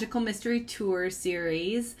the Magical Mystery Tour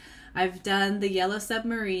series. I've done the Yellow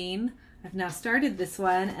Submarine. I've now started this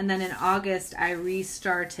one. And then in August, I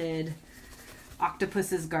restarted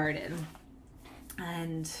Octopus's Garden.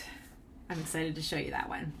 And I'm excited to show you that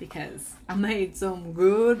one because I made some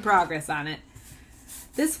good progress on it.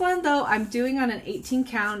 This one, though, I'm doing on an 18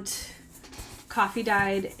 count tea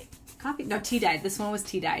dyed. This one was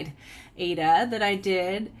tea dyed Ada that I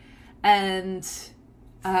did. And,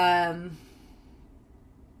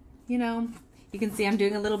 you know, you can see I'm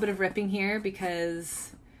doing a little bit of ripping here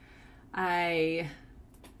because I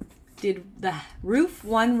did the roof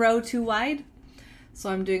one row too wide. So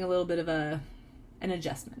I'm doing a little bit of an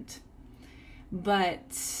adjustment.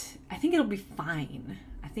 But I think it'll be fine.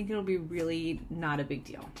 I think it'll be really not a big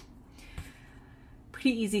deal.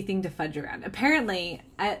 Pretty easy thing to fudge around. Apparently,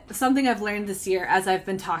 something I've learned this year as I've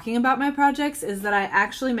been talking about my projects is that I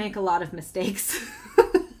actually make a lot of mistakes.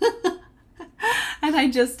 And I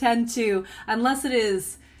just tend to, unless it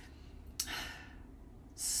is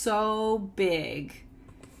so big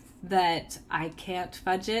that I can't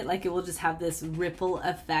fudge it, like it will just have this ripple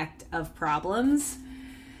effect of problems.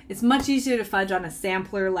 It's much easier to fudge on a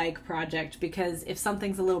sampler-like project because if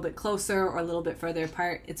something's a little bit closer or a little bit further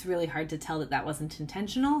apart, it's really hard to tell that that wasn't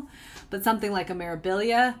intentional. But something like a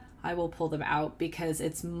Mirabilia, I will pull them out because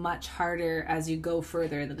it's much harder as you go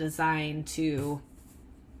further in the design to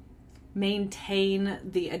maintain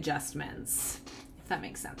the adjustments, if that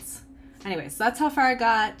makes sense. Anyway, so that's how far I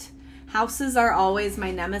got. Houses are always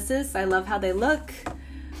my nemesis. I love how they look,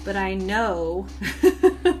 but I know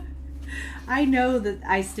I know that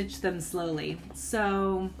I stitch them slowly.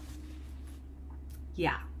 So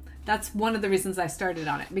yeah, that's one of the reasons I started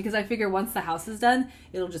on it, because I figure once the house is done,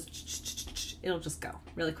 it'll just go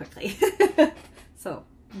really quickly. So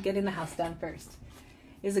getting the house done first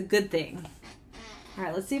is a good thing. All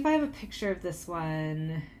right, let's see if I have a picture of this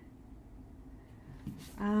one.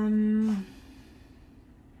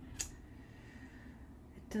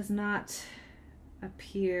 It does not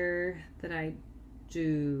appear that I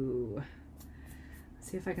do. Let's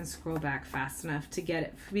see if I can scroll back fast enough to get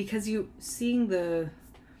it, because seeing the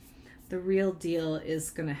real deal is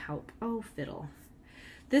gonna help. Oh, fiddle.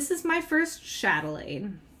 This is my first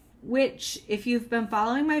chatelaine, which if you've been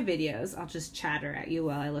following my videos, I'll just chatter at you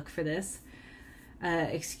while I look for this.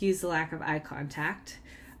 Excuse the lack of eye contact.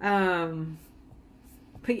 But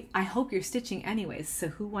I hope you're stitching anyways, so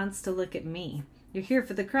who wants to look at me? You're here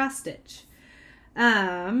for the cross stitch.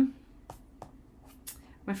 My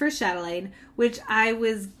first chatelaine, which I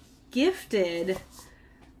was gifted.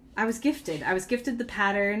 I was gifted the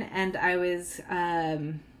pattern, and I was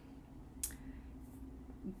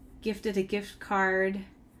gifted a gift card.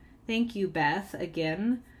 Thank you, Beth,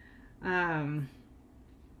 again. I'm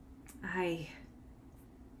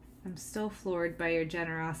still floored by your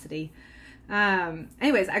generosity.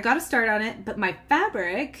 Anyways, I got a start on it, but my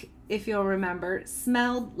fabric, if you'll remember,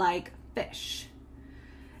 smelled like fish.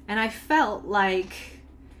 And I felt like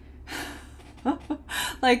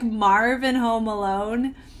like Marv in Home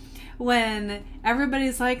Alone when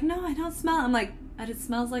everybody's like, no, I don't smell it. I'm like, but it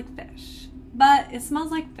smells like fish. But it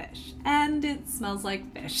smells like fish. And it smells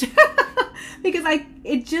like fish. Because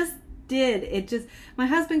it just did. My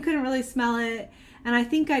husband couldn't really smell it. And I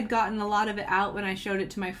think I'd gotten a lot of it out when I showed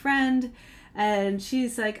it to my friend. And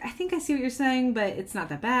she's like, I think I see what you're saying, but it's not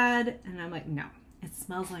that bad. And I'm like, no, it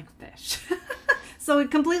smells like fish. So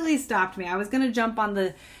it completely stopped me. I was going to jump on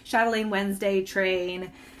the Chatelaine Wednesday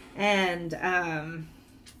train, and I'm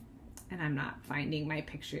not finding my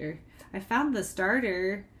picture. I found the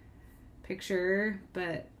starter picture,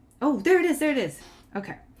 but, oh, there it is.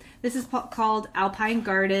 Okay. This is called Alpine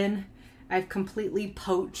Garden. I've completely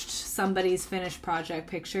poached somebody's finished project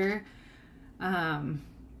picture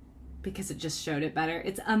because it just showed it better.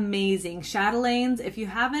 It's amazing. Chatelaines, if you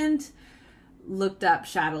haven't looked up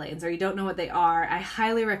chatelaines or you don't know what they are, I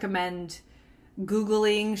highly recommend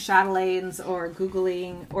Googling chatelaines or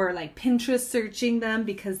Googling or like Pinterest searching them,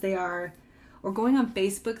 because they are, or going on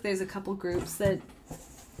Facebook. There's a couple groups that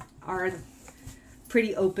are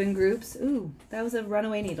pretty open groups. Ooh, that was a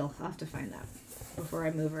runaway needle. I'll have to find that before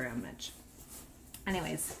I move around much.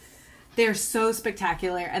 Anyways, they're so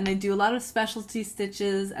spectacular, and they do a lot of specialty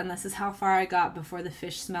stitches, and this is how far I got before the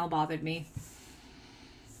fish smell bothered me.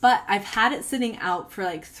 But I've had it sitting out for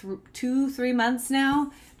like 2-3 months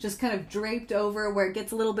now, just kind of draped over where it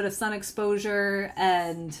gets a little bit of sun exposure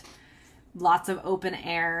and lots of open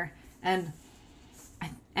air. And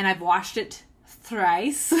I've washed it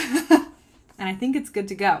thrice, and I think it's good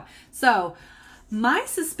to go. So my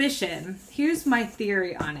suspicion, here's my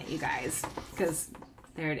theory on it, you guys, because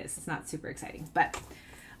there it is. It's not super exciting, but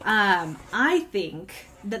I think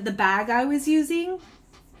that the bag I was using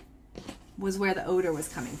was where the odor was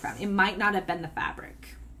coming from. It might not have been the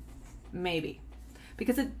fabric. Maybe.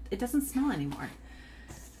 Because it doesn't smell anymore.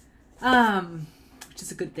 Which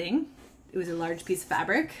is a good thing. It was a large piece of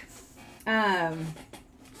fabric. And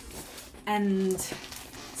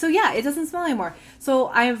so yeah, it doesn't smell anymore.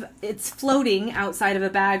 So it's floating outside of a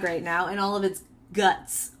bag right now, and all of its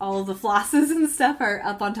guts, all of the flosses and stuff are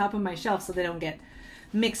up on top of my shelf so they don't get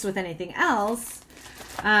mixed with anything else.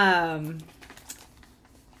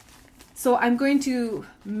 So I'm going to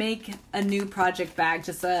make a new project bag,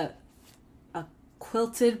 just a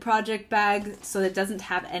quilted project bag, so that it doesn't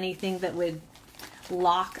have anything that would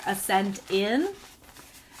lock a scent in.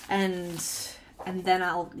 And then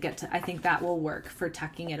I'll get to, I think that will work for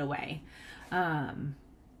tucking it away. And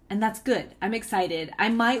that's good. I'm excited. I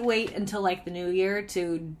might wait until like the new year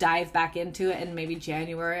to dive back into it, and maybe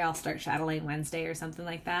January I'll start Chatelaine Wednesday or something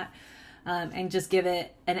like that. And just give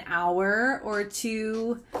it an hour or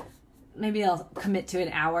two. Maybe I'll commit to an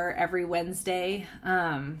hour every Wednesday,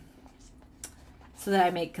 so that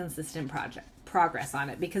I make consistent progress on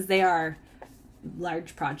it, because they are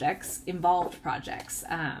large projects, involved projects.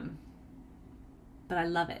 But I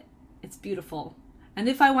love it. It's beautiful. And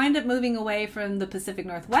if I wind up moving away from the Pacific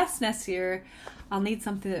Northwest next year, I'll need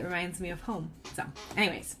something that reminds me of home. So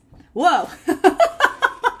anyways, whoa.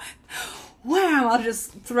 Wow, I'll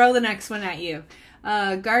just throw the next one at you.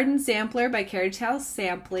 Garden Sampler by Carriage House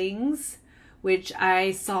Samplings, which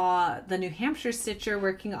I saw the New Hampshire stitcher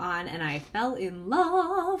working on, and I fell in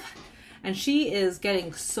love. And she is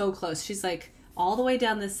getting so close. She's like all the way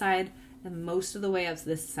down this side and most of the way up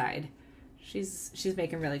this side. She's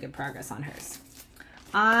making really good progress on hers.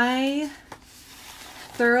 I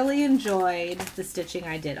thoroughly enjoyed the stitching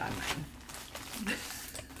I did on mine.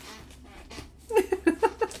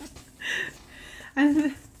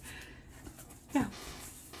 And yeah.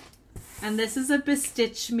 And this is a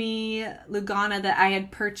Bestitch Me Lugana that I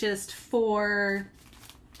had purchased for,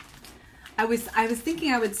 I was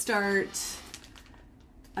thinking I would start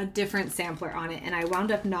a different sampler on it, and I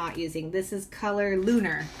wound up not using. This is color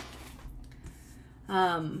Lunar.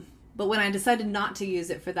 But when I decided not to use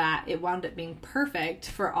it for that, it wound up being perfect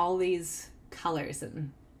for all these colors,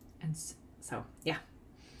 and so yeah.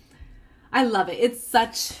 I love it. It's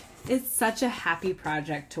such a happy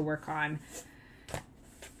project to work on.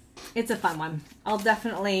 It's a fun one. I'll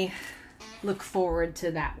definitely look forward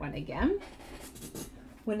to that one again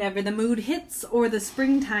whenever the mood hits or the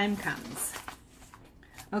springtime comes.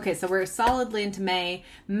 Okay, so we're solidly into May.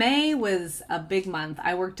 May was a big month.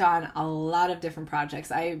 I worked on a lot of different projects.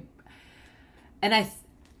 I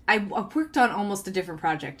worked on almost a different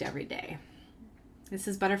project every day. This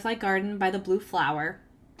is Butterfly Garden by the Blue Flower.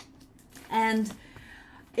 And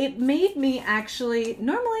it made me actually,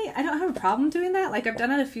 normally I don't have a problem doing that. Like I've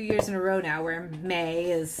done it a few years in a row now where May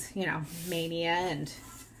is, you know, mania, and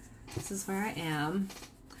this is where I am.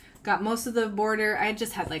 Got most of the border. I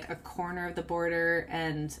just had like a corner of the border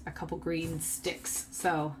and a couple green sticks.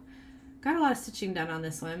 So got a lot of stitching done on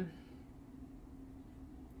this one.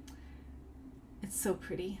 It's so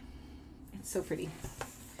pretty. It's so pretty.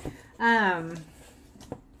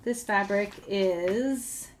 This fabric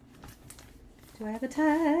is, do I have a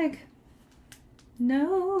tag?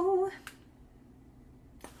 No.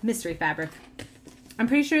 Mystery fabric. I'm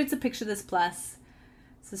pretty sure it's a Picture This Plus.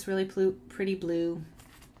 It's this really pretty blue.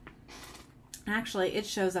 Actually, it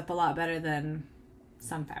shows up a lot better than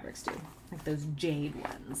some fabrics do. Like those jade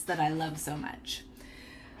ones that I love so much.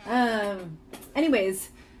 Anyways,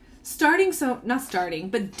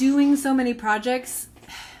 doing so many projects.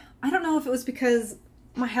 I don't know if it was because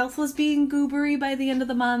my health was being goobery by the end of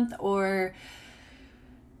the month, or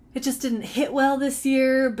it just didn't hit well this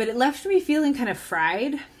year, but it left me feeling kind of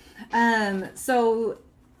fried. So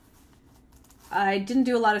I didn't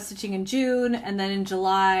do a lot of stitching in June, and then in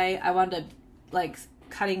July I wound up like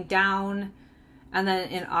cutting down, and then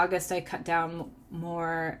in August I cut down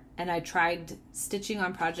more, and I tried stitching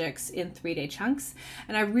on projects in 3-day chunks,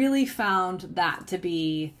 and I really found that to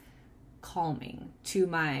be calming to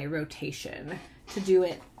my rotation, to do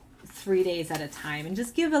it 3 days at a time and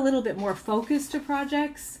just give a little bit more focus to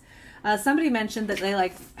projects. Somebody mentioned that they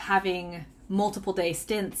like having multiple day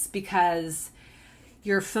stints because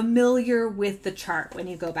you're familiar with the chart when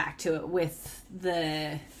you go back to it, with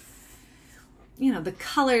the, you know, the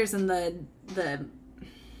colors and the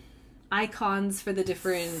icons for the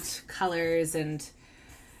different colors, and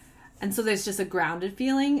so there's just a grounded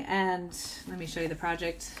feeling. And let me show you the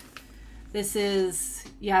project. This is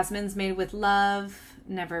Yasmin's Made with Love,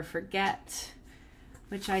 Never Forget,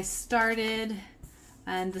 which I started,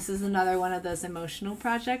 and this is another one of those emotional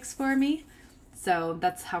projects for me. So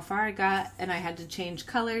that's how far I got, and I had to change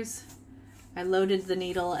colors I loaded the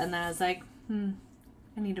needle and then I was like, I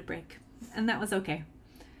need a break. And that was okay.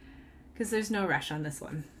 Because there's no rush on this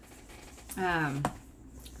one.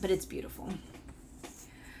 But it's beautiful.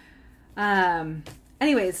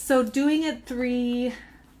 Anyways, so doing it three-day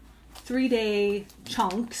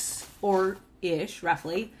chunks or ish,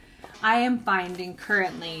 roughly, I am finding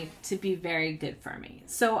currently to be very good for me.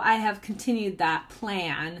 So I have continued that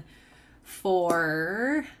plan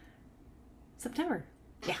for September.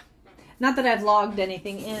 Yeah. Not that I've logged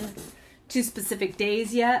anything in to specific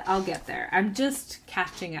days yet. I'll get there. I'm just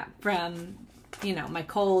catching up from, you know, my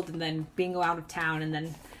cold and then being out of town and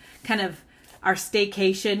then kind of our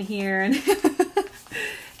staycation here. And it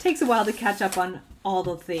takes a while to catch up on all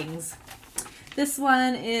the things. This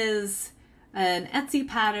one is an Etsy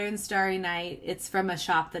pattern, Starry Night. It's from a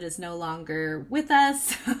shop that is no longer with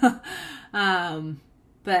us.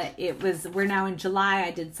 But we're now in July.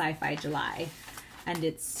 I did Sci-Fi July, and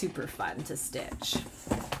it's super fun to stitch.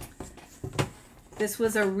 This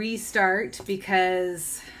was a restart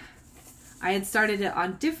because I had started it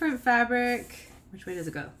on different fabric. Which way does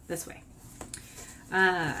it go? This way.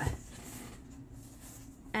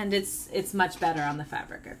 And it's much better on the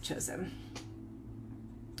fabric I've chosen,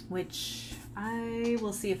 which I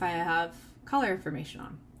will see if I have color information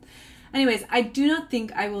on. Anyways, I do not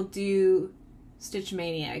think I will do Stitch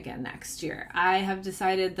Mania again next year. I have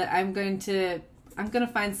decided that I'm going to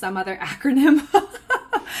find some other acronym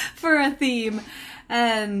for a theme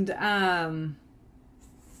and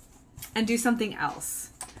do something else.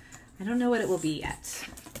 I don't know what it will be yet.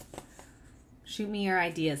 Shoot me your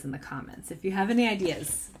ideas in the comments if you have any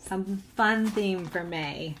ideas. Some fun theme for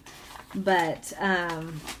May. But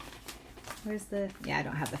where's the... Yeah, I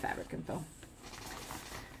don't have the fabric info.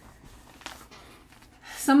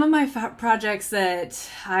 Some of my projects that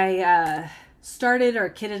I started or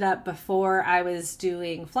kitted up before I was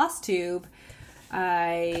doing Flosstube,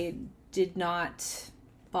 I did not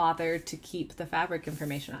bother to keep the fabric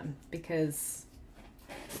information on because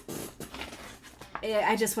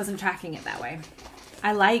I just wasn't tracking it that way.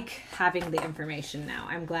 I like having the information now.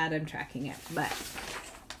 I'm glad I'm tracking it, but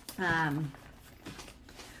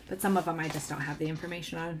some of them I just don't have the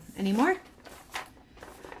information on anymore.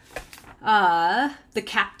 The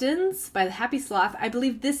Captains by the Happy Sloth. I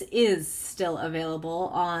believe this is still available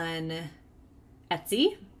on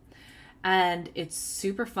Etsy. And it's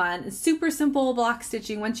super fun. It's super simple block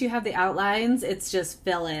stitching. Once you have the outlines, it's just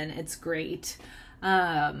fill in. It's great.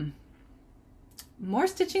 More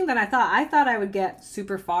stitching than I thought. I thought I would get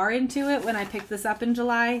super far into it when I picked this up in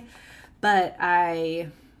July. But I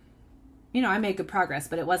made good progress,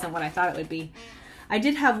 but it wasn't what I thought it would be. I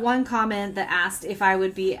did have one comment that asked if I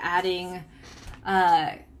would be adding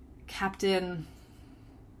Captain,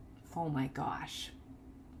 oh my gosh,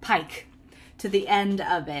 Pike to the end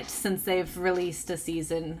of it since they've released a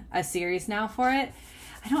series now for it.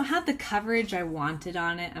 I don't have the coverage I wanted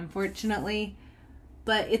on it, unfortunately,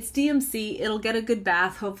 but it's DMC. It'll get a good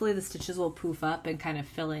bath. Hopefully the stitches will poof up and kind of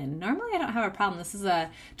fill in. Normally I don't have a problem. This is a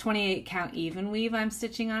 28 count even weave I'm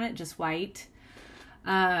stitching on it, just white.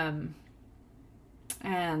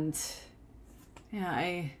 And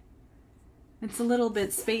yeah, it's a little bit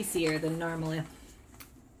spacier than normally.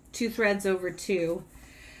 2 threads over 2.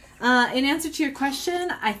 In answer to your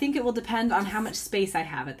question, I think it will depend on how much space I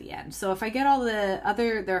have at the end. So if I get all there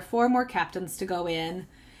are 4 more captains to go in,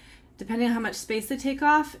 depending on how much space they take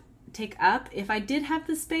up. If I did have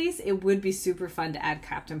the space, it would be super fun to add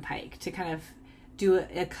Captain Pike, to kind of do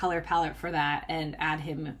a color palette for that and add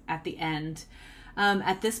him at the end.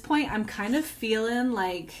 At this point, I'm kind of feeling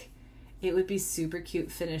like it would be super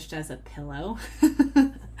cute finished as a pillow.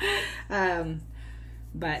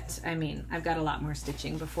 But I mean, I've got a lot more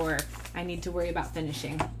stitching before I need to worry about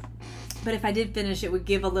finishing. But if I did finish, it would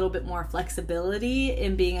give a little bit more flexibility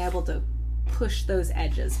in being able to push those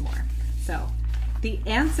edges more. So the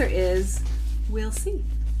answer is, we'll see.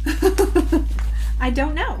 I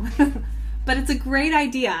don't know, but it's a great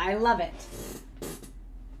idea. I love it.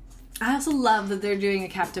 I also love that they're doing a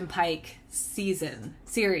Captain Pike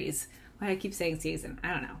series. Why do I keep saying season? I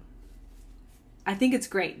don't know. I think it's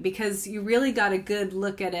great because you really got a good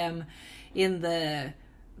look at him in the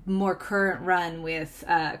more current run with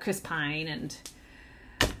Chris Pine and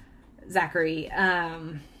Zachary.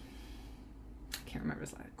 I can't remember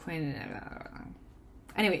his last Quinn.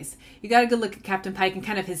 Anyways, you got a good look at Captain Pike and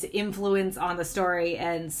kind of his influence on the story,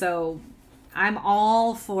 and so I'm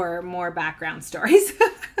all for more background stories.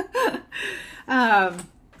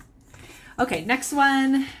 Okay, next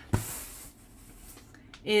one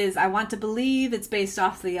is I Want to Believe. It's based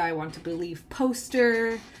off the I Want to Believe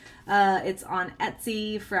poster. It's on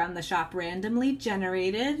Etsy from the shop Randomly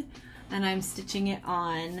Generated. and I'm stitching it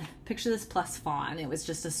on Picture This Plus Fawn. It was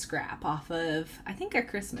just a scrap off of, I think, our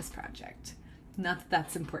Christmas project. Not that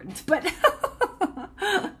that's important, but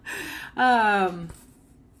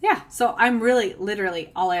yeah, so I'm really,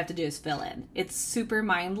 literally, all I have to do is fill in. It's super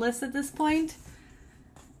mindless at this point,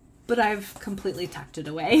 but I've completely tucked it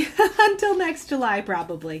away until next July,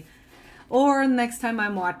 probably. Or next time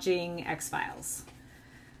I'm watching X-Files.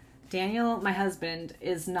 Daniel, my husband,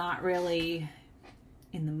 is not really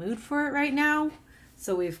in the mood for it right now,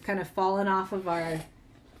 so we've kind of fallen off of our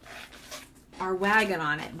wagon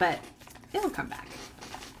on it, but it'll come back.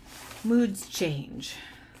 Moods change.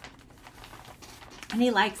 And he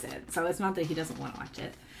likes it, so it's not that he doesn't want to watch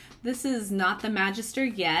it. This is Not the Magister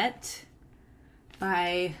Yet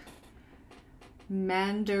by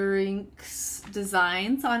Mandarinx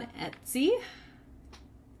Designs on Etsy.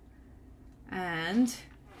 And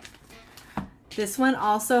this one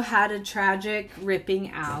also had a tragic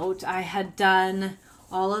ripping out. I had done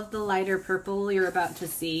all of the lighter purple you're about to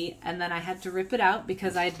see, and then I had to rip it out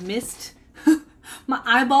because I'd missed my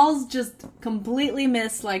eyeballs, just completely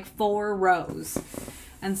missed like 4 rows.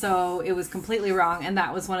 And so it was completely wrong. And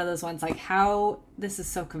that was one of those ones like, how, this is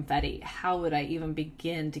so confetti. How would I even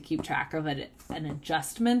begin to keep track of an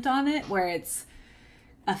adjustment on it where it's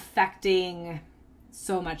affecting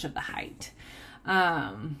so much of the height?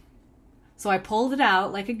 So I pulled it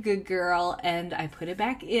out like a good girl and I put it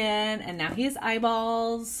back in, and now he has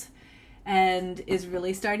eyeballs and is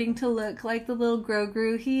really starting to look like the little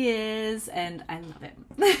Grogu he is, and I love it.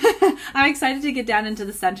 I'm excited to get down into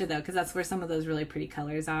the center though, because that's where some of those really pretty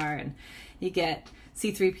colors are, and you get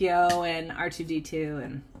C-3PO and R2-D2,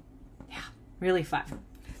 and yeah, really fun.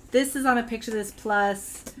 This is on a Picture This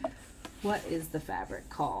Plus. What is the fabric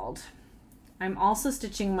called? I'm also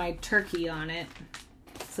stitching my turkey on it.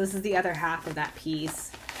 So this is the other half of that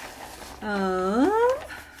piece. I'm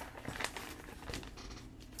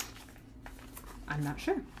not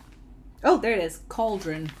sure. Oh, there it is.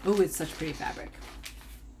 Cauldron. Oh, it's such pretty fabric.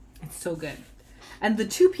 It's so good. And the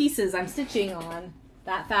 2 pieces I'm stitching on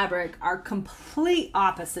that fabric are complete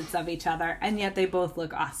opposites of each other, and yet they both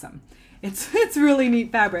look awesome. It's really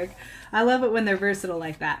neat fabric. I love it when they're versatile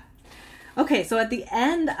like that. Okay, so at the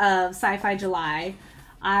end of Sci-Fi July,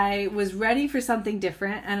 I was ready for something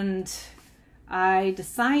different, and I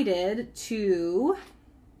decided to,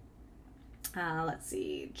 let's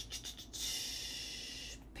see,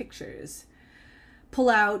 pictures, pull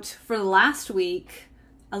out for last week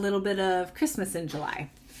a little bit of Christmas in July.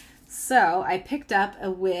 So I picked up a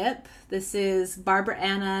WIP. This is Barbara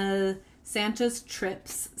Anna Santa's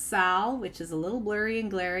Trips Sal, which is a little blurry and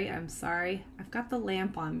glary. I'm sorry. I've got the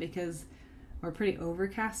lamp on because we're pretty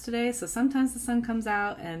overcast today, so sometimes the sun comes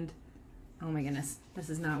out and, oh my goodness, this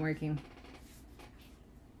is not working.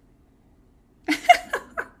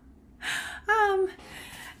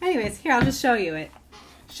 Anyways, here, I'll just show it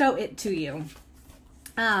to you.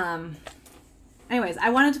 Anyways, I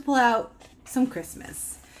wanted to pull out some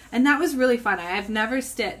Christmas, and that was really fun. I've never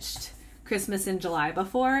stitched Christmas in July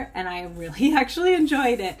before, and I really actually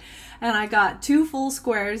enjoyed it. And I got 2 full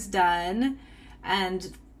squares done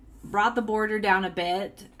and brought the border down a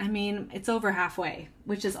bit. I mean, it's over halfway,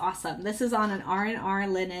 which is awesome. This is on an R&R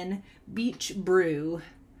linen beach brew,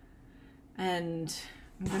 and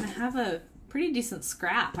I'm gonna have a pretty decent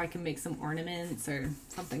scrap. I can make some ornaments or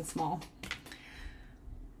something small,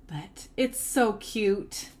 but it's so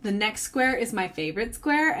cute. The next square is my favorite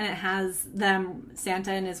square, and it has them,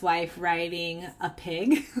 Santa and his wife, riding a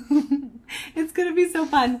pig. It's gonna be so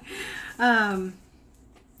fun.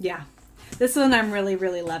 Yeah, this one I'm really,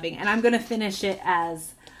 really loving, and I'm gonna finish it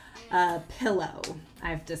as a pillow,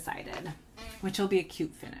 I've decided, which will be a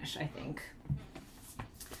cute finish, I think.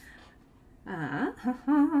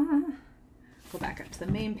 Go back up to the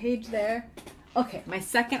main page there. Okay, my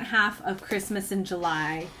second half of Christmas in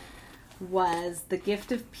July was The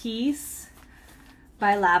Gift of Peace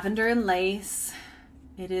by Lavender and Lace.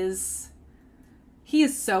 He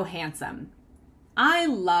is so handsome. I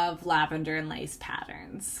love Lavender and Lace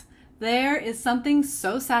patterns. There is something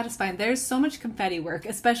so satisfying. There's so much confetti work,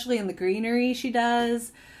 especially in the greenery she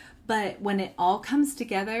does. But when it all comes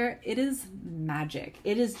together, it is magic.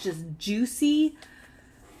 It is just juicy,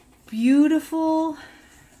 beautiful.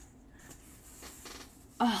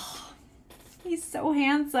 Oh, he's so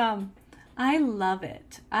handsome. I love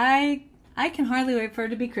it. I can hardly wait for it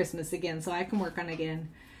to be Christmas again so I can work on it again.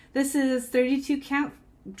 This is 32 count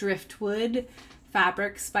driftwood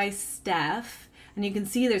fabrics by Steph. And you can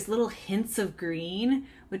see there's little hints of green,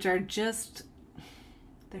 which are just,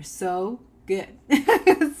 they're so good.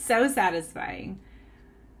 It's so satisfying.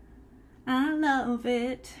 I love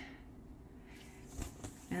it.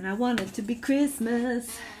 And I want it to be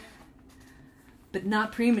Christmas, but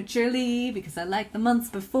not prematurely because I like the months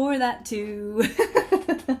before that too.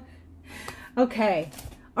 Okay.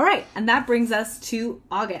 All right. And that brings us to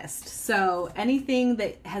August. So anything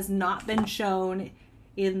that has not been shown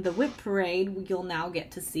in the WIP parade, you'll now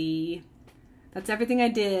get to see. That's everything I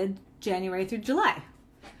did January through July.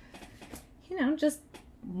 You know, just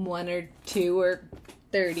 1 or 2 or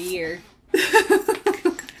 30 or...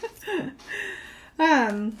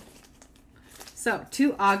 So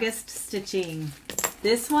to August stitching.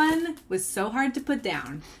 This one was so hard to put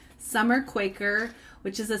down. Summer Quaker,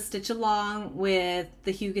 which is a stitch along with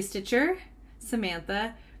the Huga Stitcher,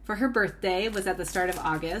 Samantha, for her birthday. It was at the start of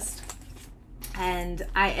August. And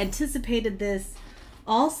I anticipated this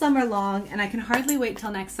all summer long, and I can hardly wait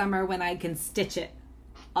till next summer when I can stitch it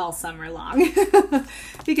all summer long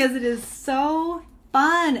because it is so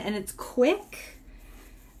fun and it's quick,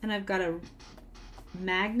 and I've got a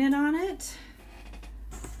magnet on it.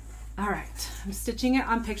 All right, I'm stitching it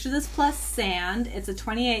on Picture This Plus sand. It's a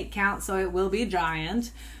 28 count, so it will be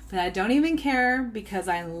giant, but I don't even care because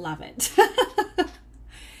I love it.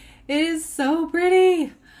 It is so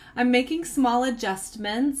pretty. I'm making small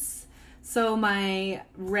adjustments. So my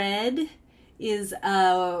red is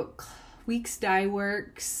Weeks Dye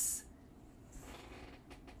Works.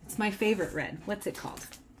 It's my favorite red. What's it called?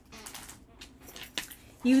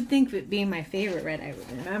 You would think it being my favorite red I would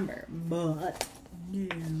remember, but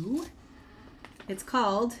no. It's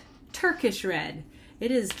called Turkish Red.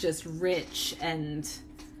 It is just rich and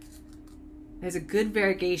there's a good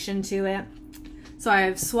variegation to it. So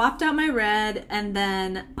I've swapped out my red, and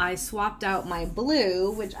then I swapped out my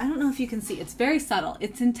blue, which I don't know if you can see. It's very subtle.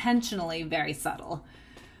 It's intentionally very subtle.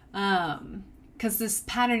 Because this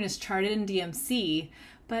pattern is charted in DMC,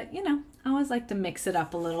 but you know, I always like to mix it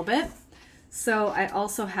up a little bit. So I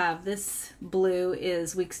also have this blue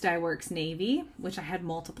is Weeks Dye Works Navy, which I had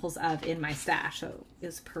multiples of in my stash, so it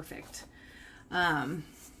was perfect. And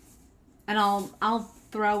I'll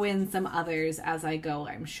throw in some others as I go,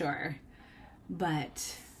 I'm sure.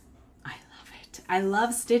 But I love it. I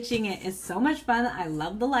love stitching it. It's so much fun. I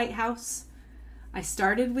love the lighthouse. I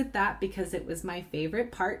started with that because it was my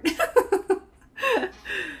favorite part.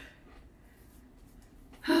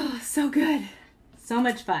 Oh, so good. So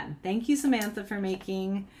much fun. Thank you, Samantha, for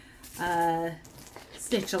making a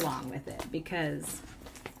stitch along with it because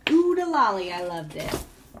ooh da lolly, I loved it.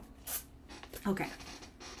 Okay.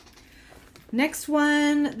 Next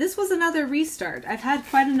one, this was another restart. I've had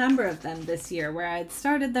quite a number of them this year where I'd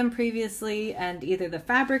started them previously and either the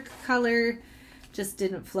fabric color just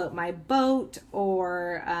didn't float my boat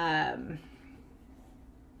or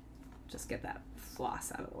just get that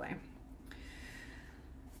floss out of the way.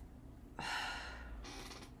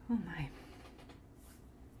 Oh my.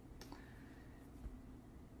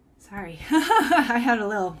 Sorry. I had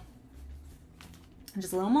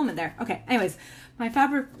just a little moment there. Okay, anyways, my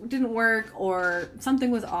fabric didn't work or something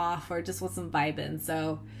was off or just wasn't vibing.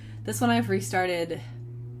 So this one I've restarted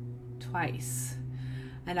twice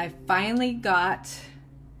and I'm finally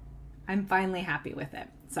happy with it.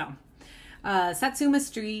 So Satsuma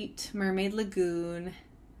Street, Mermaid Lagoon.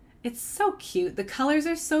 It's so cute. The colors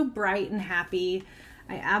are so bright and happy.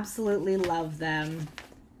 I absolutely love them.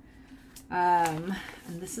 And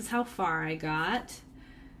this is how far I got.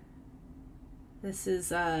 This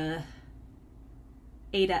is an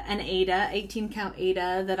Ada, 18 count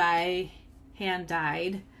Ada that I hand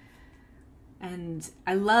dyed. And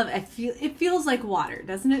I love, it feels like water.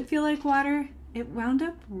 Doesn't it feel like water? It wound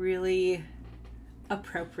up really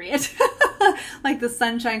appropriate. Like the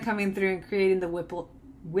sunshine coming through and creating the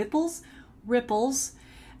ripples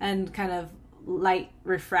and kind of light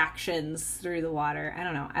refractions through the water. I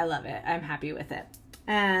don't know. I love it. I'm happy with it.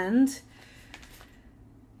 And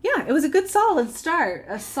yeah, it was a good solid start,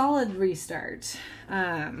 a solid restart.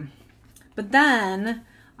 But then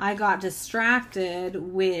I got distracted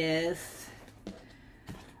with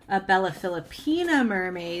a Bella Filipina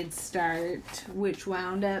mermaid start, which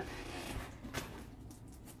wound up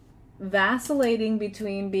vacillating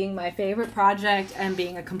between being my favorite project and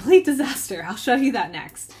being a complete disaster. I'll show you that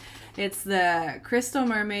next. It's the Crystal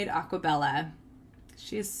Mermaid Aquabella.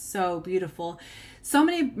 She is so beautiful. So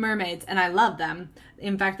many mermaids, and I love them.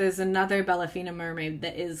 In fact, there's another Bellafina mermaid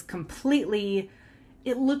that is completely,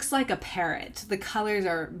 it looks like a parrot. The colors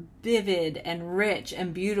are vivid and rich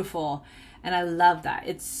and beautiful, and I love that.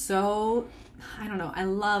 It's so, I don't know, I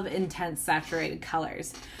love intense saturated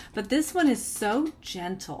colors. But this one is so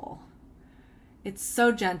gentle. It's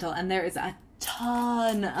so gentle, and there is a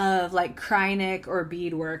ton of like Krynic or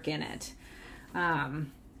beadwork in it.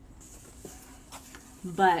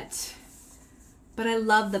 But but I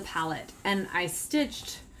love the palette. And I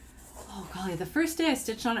stitched, oh golly, the first day I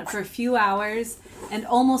stitched on it for a few hours and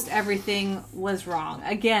almost everything was wrong.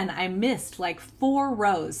 Again, I missed like 4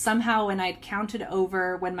 rows. Somehow when I'd counted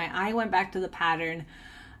over, when my eye went back to the pattern,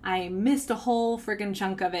 I missed a whole friggin'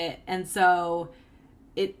 chunk of it. And so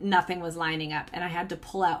nothing was lining up. And I had to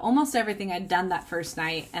pull out almost everything I'd done that first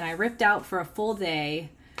night. And I ripped out for a full day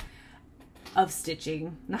of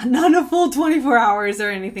stitching. Not a full 24 hours or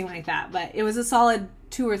anything like that, but it was a solid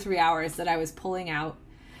 2 or 3 hours that I was pulling out.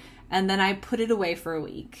 And then I put it away for a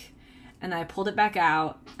week and I pulled it back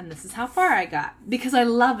out, and this is how far I got because I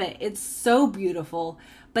love it. It's so beautiful,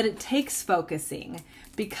 but it takes focusing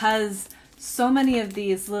because so many of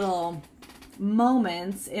these little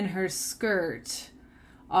moments in her skirt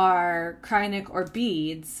are crinock or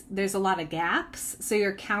beads. There's a lot of gaps, so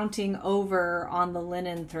you're counting over on the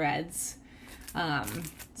linen threads.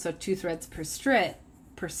 So 2 threads per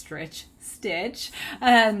stitch.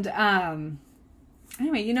 And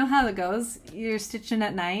anyway, you know how it goes. You're stitching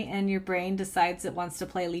at night and your brain decides it wants to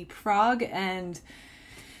play leapfrog, and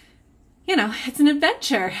you know, it's an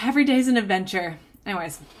adventure. Every day's an adventure.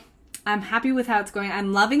 Anyways, I'm happy with how it's going.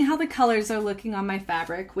 I'm loving how the colors are looking on my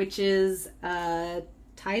fabric, which is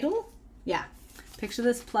Tidal. Yeah, picture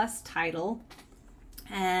this plus Tidal.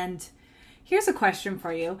 And here's a question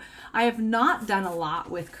for you. I have not done a lot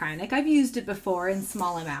with crinock. I've used it before in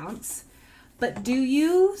small amounts. But do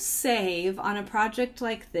you save on a project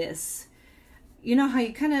like this? You know how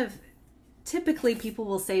you kind of, typically people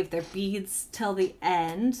will save their beads till the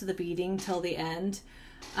end, the beading till the end.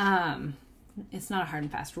 It's not a hard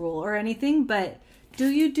and fast rule or anything, but do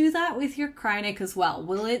you do that with your crinock as well?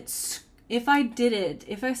 Will it, if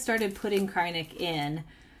I started putting crinock in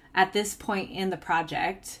at this point in the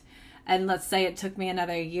project, and let's say it took me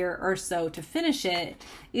another year or so to finish it,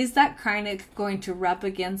 is that crinock going to rub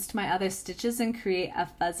against my other stitches and create a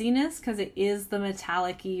fuzziness because it is the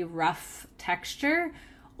metallic-y rough texture?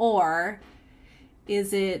 Or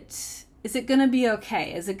is it going to be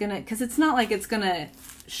okay? Is it going to, because it's not like it's going to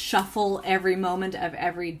shuffle every moment of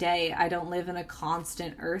every day. I don't live in a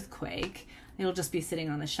constant earthquake. It'll just be sitting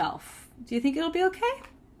on the shelf. Do you think it'll be okay?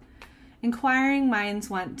 Inquiring minds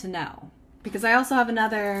want to know. Because I also have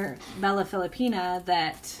another Bella Filipina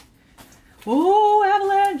that, oh,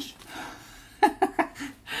 avalanche!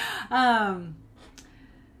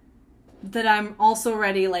 That I'm also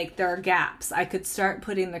ready, like there are gaps. I could start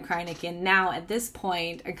putting the crinock in now at this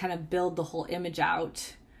point and kind of build the whole image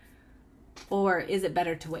out. Or is it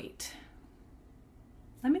better to wait?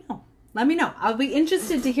 Let me know. Let me know. I'll be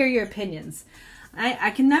interested to hear your opinions.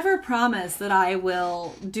 I can never promise that I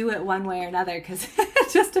will do it one way or another because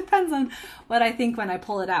it just depends on what I think when I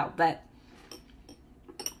pull it out. But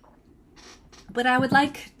I would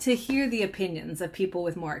like to hear the opinions of people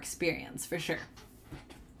with more experience for sure.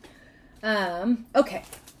 Okay.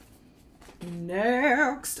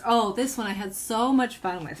 Next. Oh, this one I had so much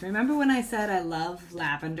fun with. Remember when I said I love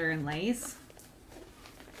lavender and lace?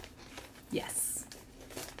 Yes.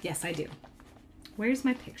 Yes, I do. Where's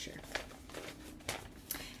my picture?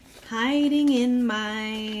 Hiding in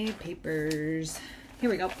my papers. Here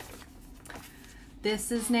we go.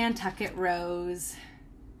 This is Nantucket Rose.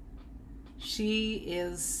 She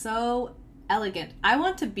is so elegant. I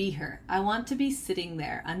want to be her. I want to be sitting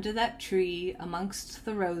there under that tree amongst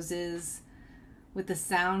the roses with the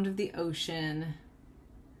sound of the ocean,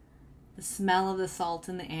 the smell of the salt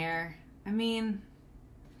in the air. I mean,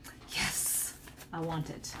 yes, I want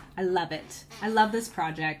it. I love it. I love this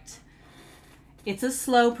project. It's a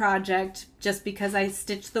slow project just because I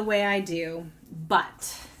stitch the way I do,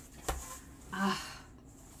 but I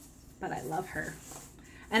love her.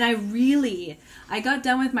 And I got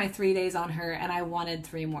done with my 3 days on her and I wanted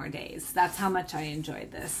 3 more days. That's how much I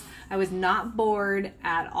enjoyed this. I was not bored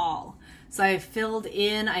at all. So I filled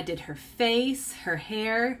in, I did her face, her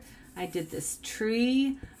hair, I did this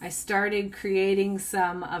tree. I started creating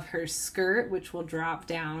some of her skirt, which will drop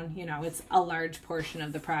down. You know, it's a large portion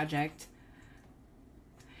of the project.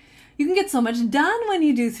 You can get so much done when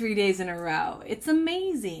you do 3 days in a row. It's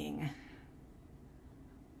amazing.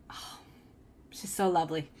 Oh, she's so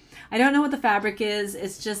lovely. I don't know what the fabric is.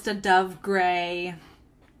 It's just a dove gray.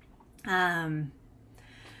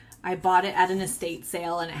 I bought it at an estate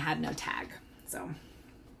sale and it had no tag. So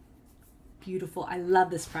beautiful. I love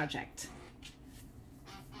this project.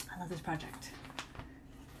 I love this project.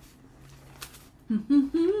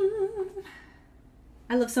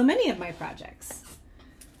 I love so many of my projects.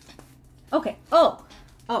 Okay. Oh,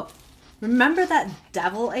 remember that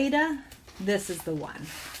devil Ada? This is the one.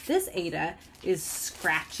 This Ada is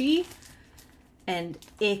scratchy and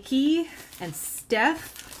icky and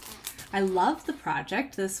stiff. I love the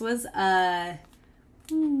project. This was a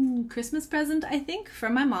Christmas present, I think,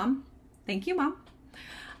 from my mom. Thank you, Mom.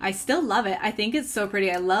 I still love it. I think it's so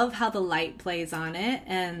pretty. I love how the light plays on it,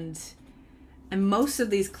 and most of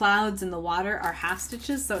these clouds in the water are half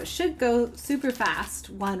stitches, so it should go super fast,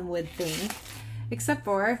 one would think, except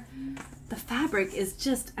for the fabric is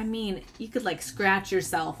just, I mean, you could like scratch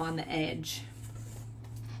yourself on the edge.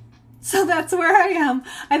 So that's where I am.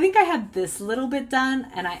 I think I had this little bit done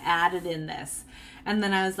and I added in this. And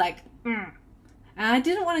then I was like, And I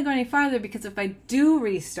didn't want to go any farther because if I do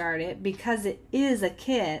restart it, because it is a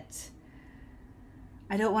kit,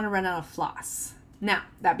 I don't want to run out of floss. Now,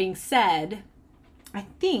 that being said, I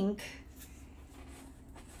think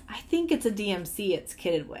it's a DMC it's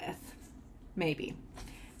kitted with. Maybe.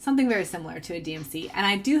 Something very similar to a DMC. And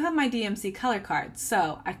I do have my DMC color card,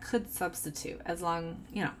 so I could substitute as long,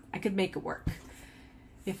 you know, I could make it work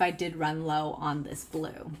if I did run low on this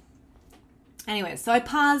blue. Anyway, so I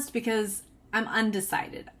paused because I'm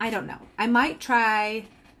undecided. I don't know. I might try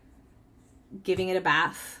giving it a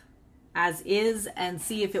bath as is and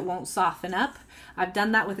see if it won't soften up. I've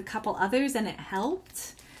done that with a couple others and it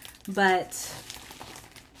helped, but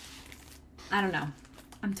I don't know.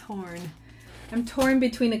 I'm torn. I'm torn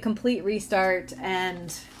between a complete restart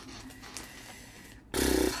and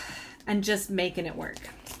just making it work.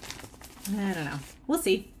 I don't know. We'll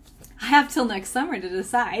see. I have till next summer to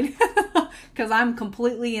decide because I'm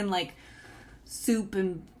completely in like soup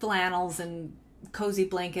and flannels and cozy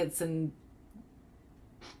blankets and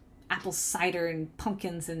apple cider and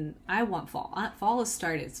pumpkins, and I want fall. Fall has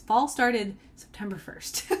started. Fall started September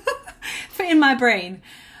 1st in my brain.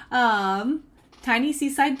 Tiny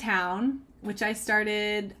Seaside Town, which I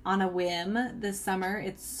started on a whim this summer.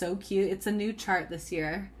 It's so cute. It's a new chart this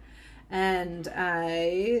year, and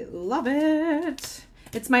I love it.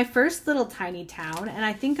 It's my first little tiny town, and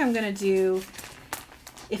I think I'm going to do,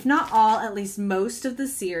 if not all, at least most of the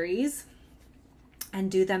series, and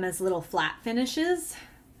do them as little flat finishes.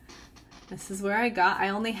 This is where I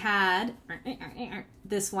only had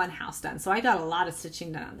this one house done, so I got a lot of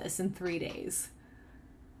stitching done on this in 3 days.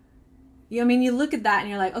 I mean, you look at that and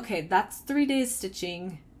you're like, okay, that's 3 days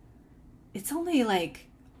stitching. It's only like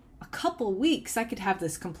a couple weeks. I could have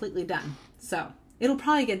this completely done. So it'll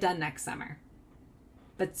probably get done next summer,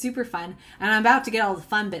 but super fun. And I'm about to get all the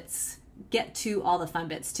fun bits,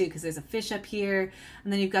 too, because there's a fish up here.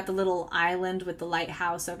 And then you've got the little island with the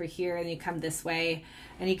lighthouse over here. And you come this way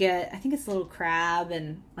and you get, I think it's a little crab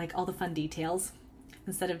and like all the fun details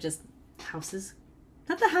instead of just houses.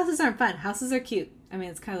 Not that houses aren't fun. Houses are cute. I mean,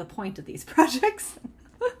 it's kind of the point of these projects.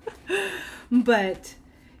 But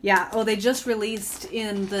yeah, they just released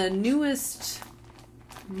in the newest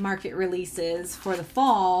market releases for the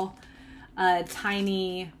fall,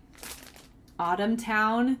 Tiny Autumn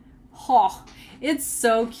Town. Oh, it's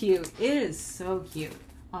so cute. It is so cute.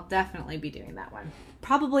 I'll definitely be doing that one.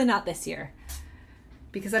 Probably not this year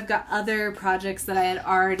because I've got other projects that I had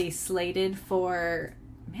already slated for.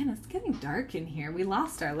 Man, it's getting dark in here. We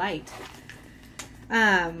lost our light.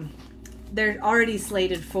 They're already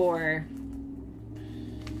slated for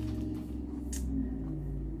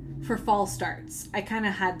fall starts. I've kind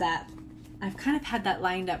of had that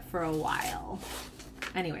lined up for a while.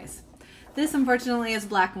 Anyways, this unfortunately is a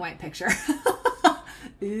black and white picture.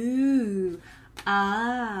 Ooh,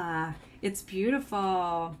 it's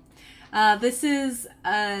beautiful. This is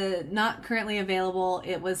not currently available.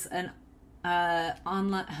 It was an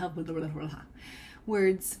online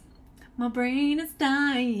words. My brain is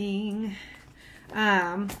dying.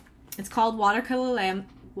 It's called Watercolor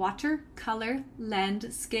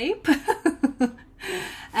Landscape.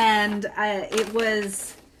 And it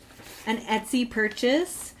was an Etsy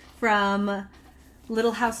purchase from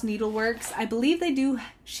Little House Needleworks. I believe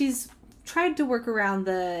she's tried to work around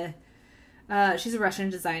she's a Russian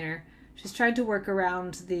designer. She's tried to work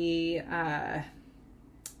around the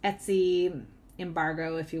Etsy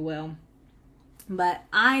embargo, if you will. But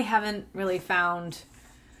I haven't really found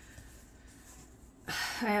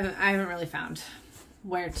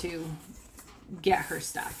where to get her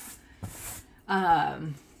stuff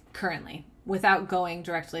currently without going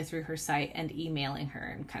directly through her site and emailing her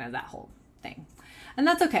and kind of that whole thing. And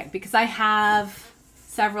that's okay because I have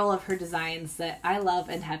several of her designs that I love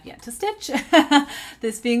and have yet to stitch.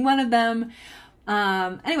 This being one of them.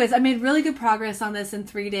 Anyways, I made really good progress on this in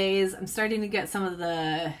 3 days. I'm starting to get some of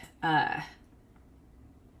the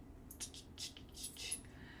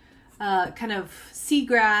kind of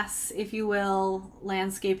seagrass, if you will,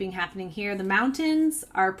 landscaping happening here. The mountains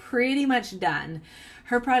are pretty much done.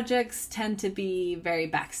 Her projects tend to be very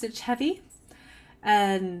backstitch heavy.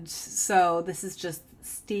 And so this is just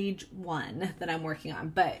stage 1 that I'm working on,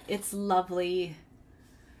 but it's lovely.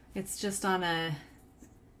 It's just on a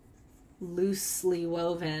loosely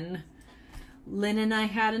woven linen I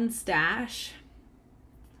had in stash.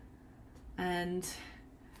 And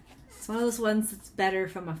it's one of those ones that's better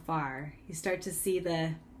from afar. You start to see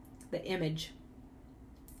the image.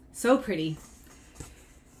 So pretty.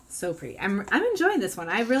 So pretty. I'm enjoying this one.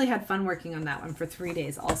 I really had fun working on that one for 3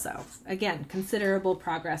 days also. Again, considerable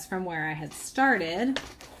progress from where I had started.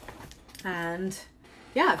 And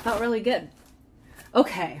yeah, it felt really good.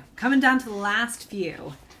 Okay, coming down to the last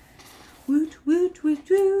few. Woot, woot, woot,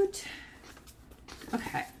 woot.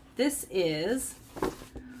 Okay, this is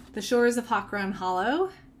The Shores of Hawkrun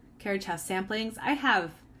Hollow Carriage House Samplings. I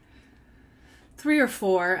have 3 or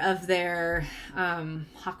 4 of their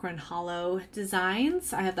Hawkrun Hollow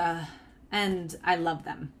designs. And I love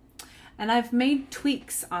them. And I've made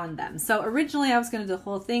tweaks on them. So originally I was going to do the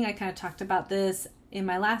whole thing. I kind of talked about this in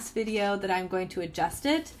my last video, that I'm going to adjust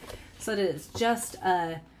it so that it's just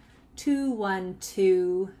a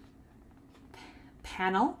 2-1-2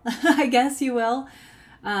 panel, I guess you will.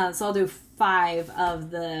 So I'll do 5 of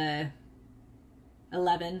the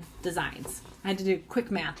 11 designs. I had to do quick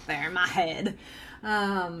math there in my head.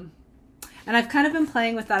 And I've kind of been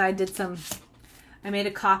playing with that. I made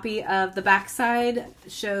a copy of the backside,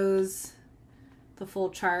 shows the full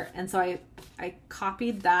chart. And so I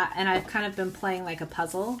copied that, and I've kind of been playing like a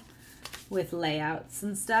puzzle with layouts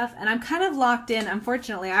and stuff. And I'm kind of locked in.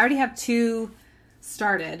 Unfortunately, I already have 2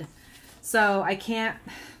 started. So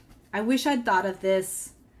I wish I'd thought of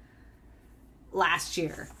this last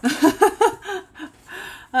year.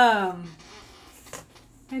 I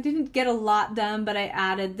didn't get a lot done, but I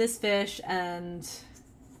added this fish, and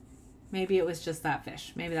maybe it was just that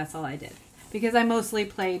fish. Maybe that's all I did, because I mostly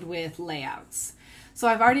played with layouts. So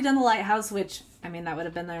I've already done the lighthouse, which, I mean, that would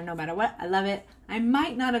have been there no matter what. I love it. I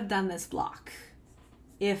might not have done this block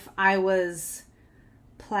if I was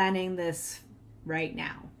planning this right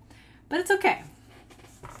now, but it's okay.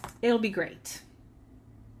 It'll be great.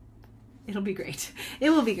 It'll be great. It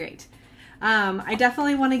will be great. I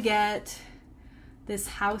definitely want to get this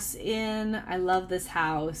house in. I love this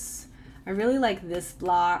house. I really like this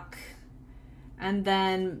block. And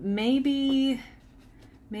then maybe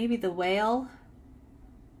the whale.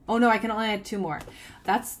 Oh no, I can only add 2 more.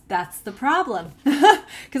 That's the problem.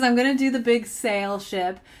 Because I'm going to do the big sail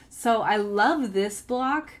ship. So I love this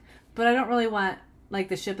block, but I don't really want like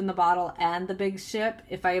the ship in the bottle and the big ship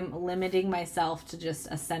if I'm limiting myself to just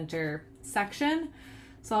a center section.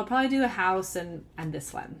 So I'll probably do a house and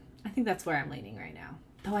this one. I think that's where I'm leaning right now.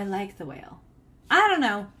 Though I like the whale. I don't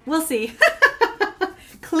know. We'll see.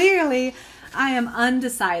 Clearly, I am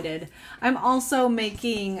undecided. I'm also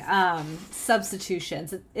making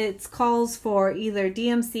substitutions. It calls for either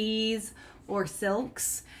DMCs or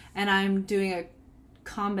silks, and I'm doing a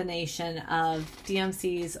combination of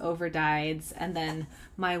DMCs, overdyes, and then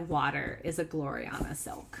my water is a Gloriana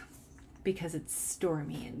silk because it's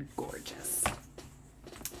stormy and gorgeous.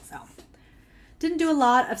 So didn't do a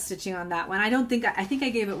lot of stitching on that one. I think I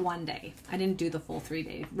gave it 1 day. I didn't do the full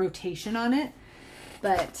 3-day rotation on it,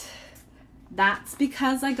 but that's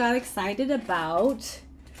because I got excited about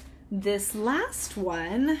this last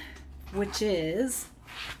one, which is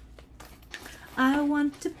I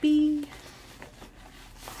want to be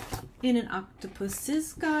in an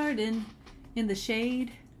octopus's garden in the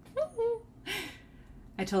shade.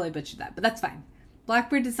 I totally butchered that, but that's fine.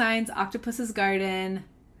 Blackbird Designs, Octopus's Garden.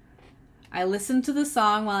 I listened to the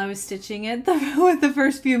song while I was stitching it with the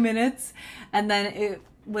first few minutes, and then it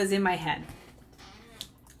was in my head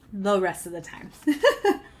the rest of the time.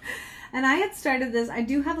 And I had started this. I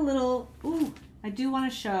do have a little, I do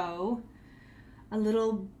want to show a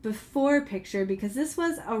little before picture because this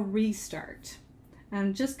was a restart.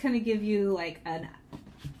 And just kind of give you like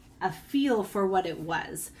a feel for what it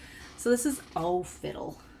was. So this is, oh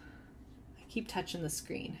fiddle. I keep touching the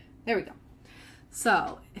screen. There we go.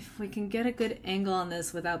 So if we can get a good angle on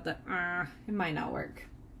this without the, it might not work.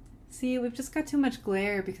 See, we've just got too much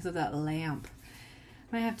glare because of that lamp.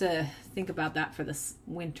 Might have to think about that for this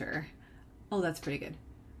winter. Oh, that's pretty good.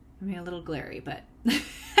 I mean, a little glary, but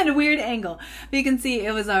at a weird angle. But you can see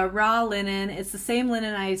it was a raw linen. It's the same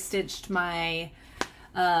linen I stitched my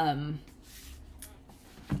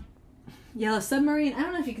Yellow Submarine. I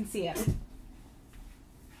don't know if you can see it.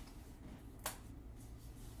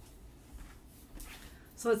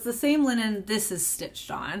 So it's the same linen this is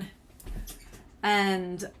stitched on.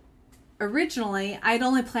 And originally, I'd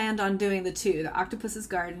only planned on doing the 2, the Octopus's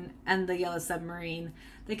Garden and the Yellow Submarine.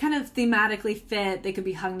 They kind of thematically fit. They could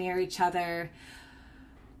be hung near each other.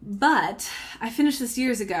 But I finished this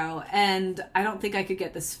years ago, and I don't think I could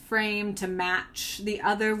get this frame to match the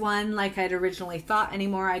other one like I'd originally thought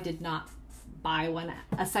anymore. I did not buy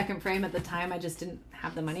a second frame at the time. I just didn't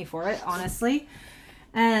have the money for it, honestly.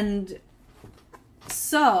 And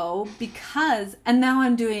so and now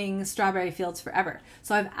I'm doing Strawberry Fields Forever.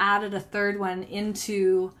 So I've added a third one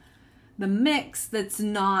into the mix that's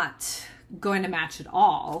not going to match at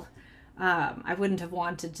all. I wouldn't have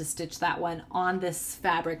wanted to stitch that one on this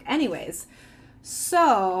fabric anyways.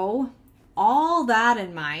 So all that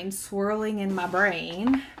in mind, swirling in my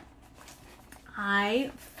brain,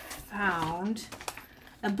 I found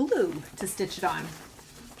a blue to stitch it on.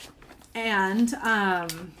 And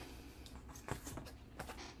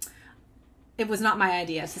it was not my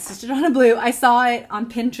idea to stitch it on a blue. I saw it on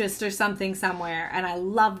Pinterest or something somewhere and I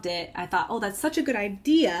loved it. I thought, oh, that's such a good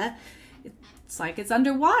idea. It's like it's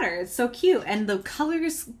underwater. It's so cute. And the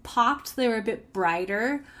colors popped. They were a bit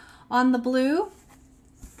brighter on the blue.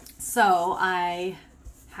 So I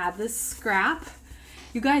had this scrap.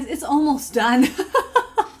 You guys, it's almost done.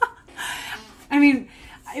 I mean,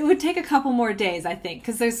 it would take a couple more days, I think,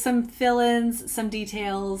 because there's some fill-ins, some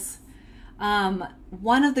details.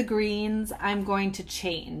 One of the greens I'm going to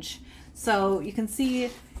change. So you can see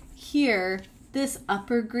here, this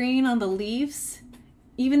upper green on the leaves,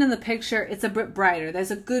 even in the picture, it's a bit brighter.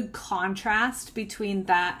 There's a good contrast between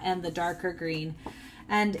that and the darker green.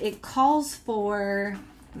 And it calls for,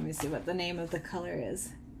 let me see what the name of the color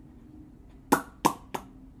is. Oh,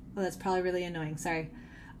 that's probably really annoying, sorry.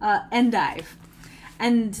 Endive.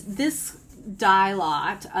 And this dye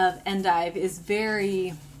lot of Endive is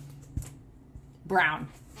very brown.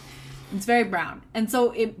 It's very brown. And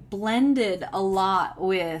so it blended a lot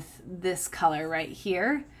with this color right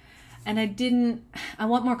here. And I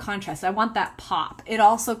want more contrast. I want that pop. It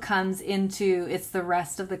also comes into, it's the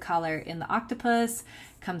rest of the color in the octopus,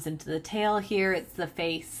 comes into the tail here, it's the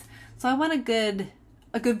face. So I want a good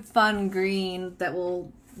fun green that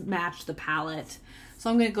will match the palette. So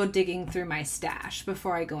I'm gonna go digging through my stash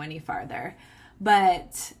before I go any farther.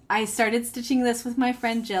 But I started stitching this with my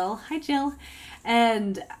friend Jill. Hi Jill.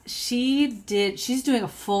 And she's doing a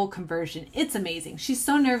full conversion. It's amazing. She's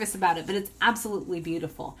so nervous about it, but it's absolutely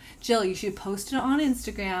beautiful. Jill, you should post it on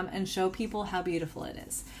Instagram and show people how beautiful it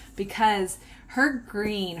is. Because her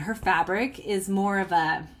green, her fabric is more of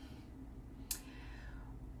a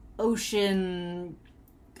ocean,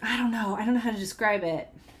 I don't know how to describe it.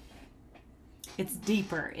 It's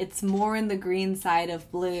deeper. It's more in the green side of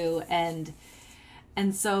blue, and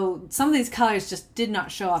so some of these colors just did not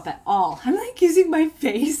show up at all. I'm like using my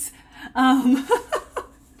face. I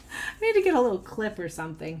need to get a little clip or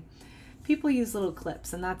something. People use little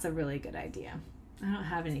clips, and that's a really good idea. I don't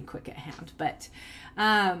have any quick at hand, but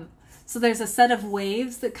so there's a set of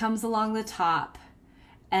waves that comes along the top,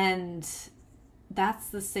 and that's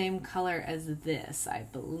the same color as this, I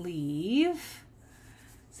believe.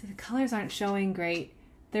 See, the colors aren't showing great.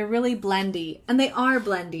 They're really blendy, and they are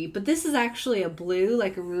blendy, but this is actually a blue,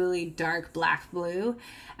 like a really dark black blue.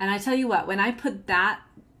 And I tell you what, when I put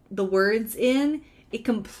the words in, it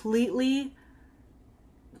completely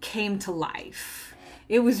came to life.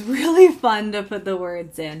 It was really fun to put the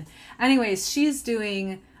words in. Anyways, she's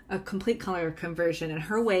doing a complete color conversion, and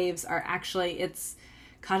her waves are actually, it's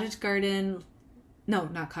Cottage Garden, no,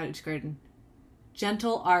 not Cottage Garden,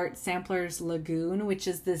 Gentle Art Samplers Lagoon, which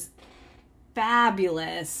is this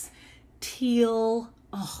fabulous teal.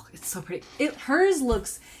 Oh, it's so pretty. Hers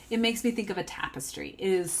looks, it makes me think of a tapestry. It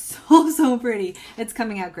is so pretty. It's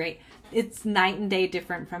coming out great. It's night and day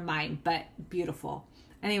different from mine, but beautiful.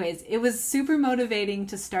 Anyways, it was super motivating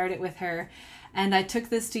to start it with her, and I took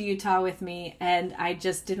this to Utah with me, and I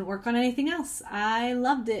just didn't work on anything else. I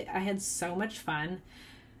loved it. I had so much fun.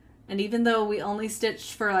 And even though we only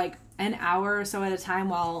stitched for like an hour or so at a time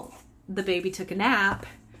while the baby took a nap,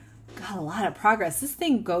 got a lot of progress. This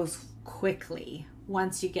thing goes quickly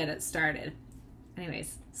once you get it started.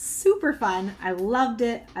 Anyways, super fun. I loved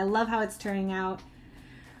it. I love how it's turning out.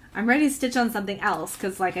 I'm ready to stitch on something else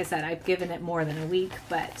because, like I said, I've given it more than a week,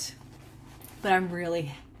 but I'm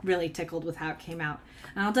really tickled with how it came out.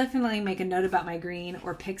 And I'll definitely make a note about my green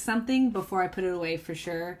or pick something before I put it away for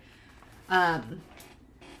sure.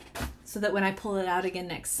 So that when I pull it out again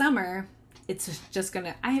next summer, it's just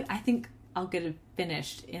gonna, I think I'll get it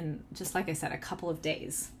finished in, just like I said, a couple of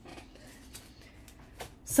days.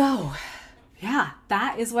 So yeah,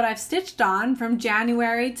 that is what I've stitched on from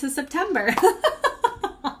January to September.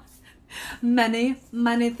 many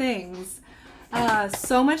things.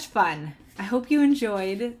 So much fun. I hope you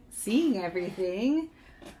enjoyed seeing everything.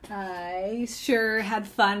 I sure had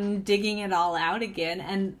fun digging it all out again.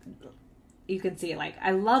 And you can see, like,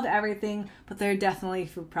 I love everything, but there are definitely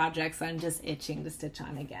food projects I'm just itching to stitch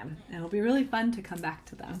on again. And it'll be really fun to come back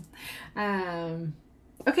to them.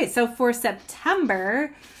 Okay, so for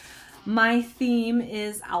September, my theme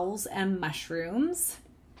is owls and mushrooms.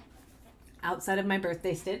 Outside of my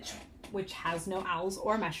birthday stitch, which has no owls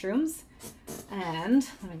or mushrooms. And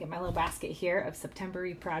I'm gonna get my little basket here of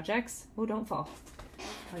September-y projects. Oh, don't fall.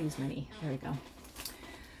 I'll use my knee. There we go.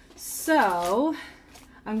 So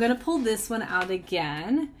I'm gonna pull this one out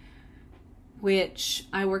again, which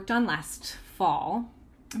I worked on last fall.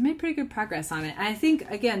 I made pretty good progress on it. And I think,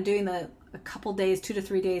 again, doing a couple days, 2 to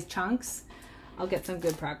 3 days chunks, I'll get some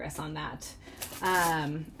good progress on that.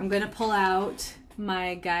 I'm gonna pull out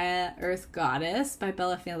my Gaia Earth Goddess by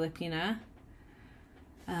Bella Filipina,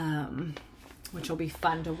 which will be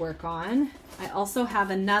fun to work on. I also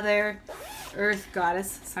have another Earth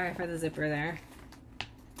Goddess. Sorry for the zipper there.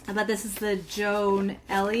 But this is the Joan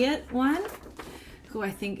Elliott one, who I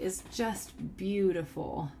think is just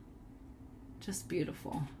beautiful. Just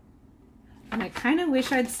beautiful. And I kind of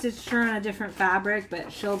wish I'd stitched her on a different fabric,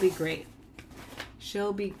 but she'll be great.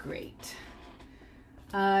 She'll be great.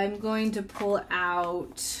 I'm going to pull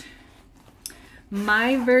out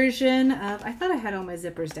my version of, I thought I had all my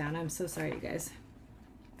zippers down. I'm so sorry, you guys.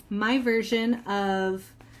 My version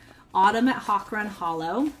of Autumn at Hawk Run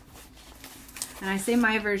Hollow. And I say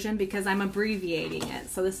my version because I'm abbreviating it.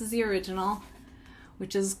 So this is the original,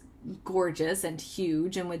 which is gorgeous and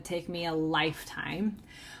huge and would take me a lifetime.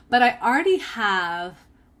 But I already have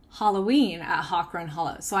Halloween at Hawk Run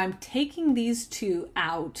Hollow. So I'm taking these two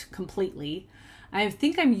out completely. I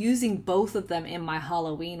think I'm using both of them in my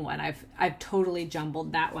Halloween one. I've totally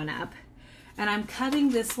jumbled that one up. And I'm cutting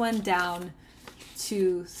this one down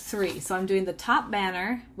to 3. So I'm doing the top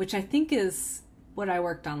banner, which I think is what I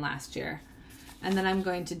worked on last year. And then I'm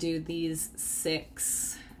going to do these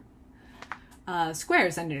 6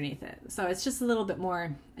 squares underneath it. So it's just a little bit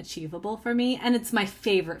more achievable for me. And it's my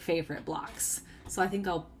favorite blocks. So I think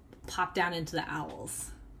I'll pop down into the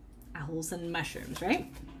owls. Owls and mushrooms,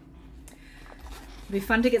 right? It'll be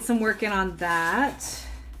fun to get some work in on that.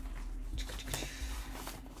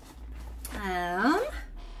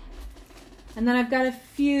 And then I've got a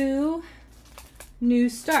few new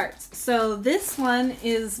starts. So this one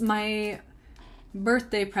is my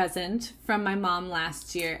birthday present from my mom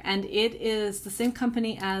last year, and it is the same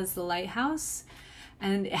company as the Lighthouse,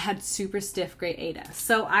 and it had super stiff gray Aida.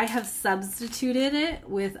 So I have substituted it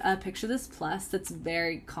with a Picture This Plus that's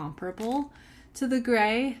very comparable to the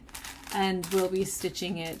gray, and we'll be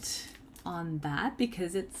stitching it on that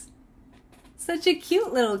because it's such a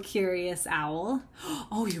cute little curious owl.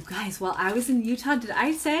 Oh, you guys, while I was in Utah, did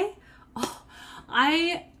I say? Oh,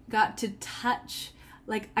 I got to touch,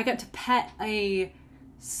 like, I got to pet a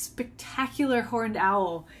spectacular horned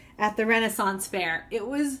owl at the Renaissance Fair. It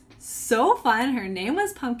was so fun. Her name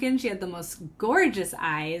was Pumpkin. She had the most gorgeous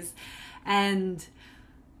eyes, and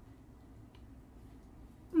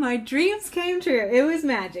my dreams came true. It was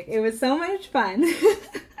magic. It was so much fun.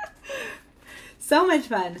 So much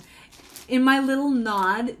fun. In my little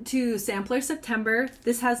nod to Sampler September,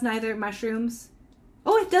 this has neither mushrooms.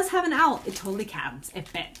 Oh, it does have an owl. It totally counts. It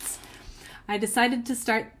fits. I decided to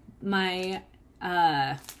start my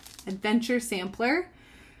adventure sampler,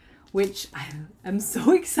 which I'm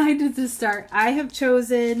so excited to start. I have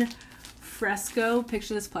chosen Fresco,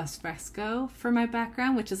 Picture This Plus Fresco for my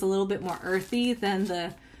background, which is a little bit more earthy than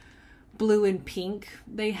the blue and pink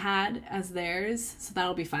they had as theirs. So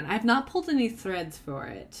that'll be fun. I've not pulled any threads for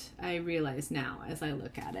it, I realize now as I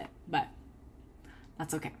look at it, but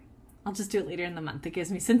that's okay. I'll just do it later in the month. It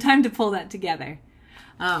gives me some time to pull that together.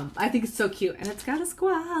 I think it's so cute, and it's got a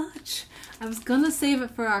Squatch. I was gonna save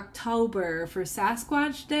it for October for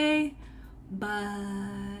Sasquatch Day, but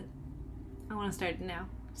I want to start it now.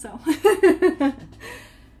 So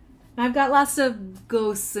I've got lots of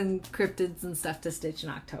ghosts and cryptids and stuff to stitch in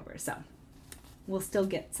October, so we'll still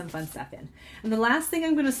get some fun stuff in. And the last thing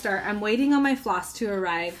I'm going to start, I'm waiting on my floss to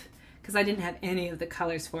arrive because I didn't have any of the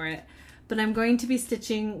colors for it, but I'm going to be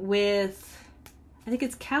stitching with, I think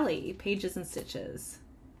it's Kelly, Pages and Stitches.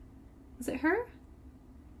 Is it her?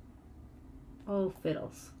 Oh,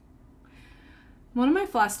 fiddles. One of my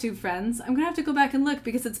Flosstube friends, I'm going to have to go back and look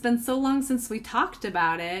because it's been so long since we talked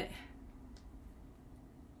about it.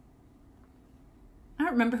 I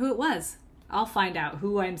don't remember who it was. I'll find out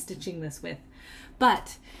who I'm stitching this with.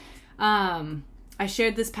 But I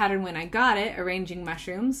shared this pattern when I got it, Arranging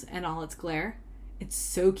Mushrooms and All Its Glare. It's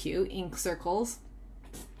so cute, ink circles.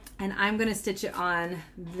 And I'm going to stitch it on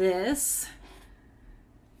this.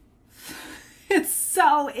 It's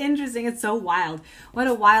so interesting. It's so wild. What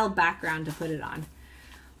a wild background to put it on.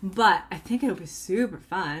 but I think it'll be super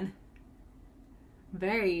fun.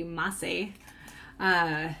 Very mossy.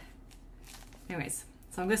 Anyways,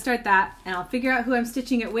 so I'm gonna start that, and I'll figure out who I'm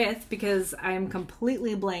stitching it with because I'm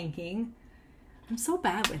completely blanking. I'm so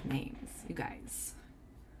bad with names, you guys.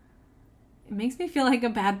 It makes me feel like a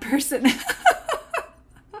bad person.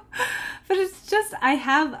 But it's just, I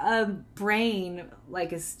have a brain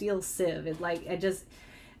like a steel sieve. It's like,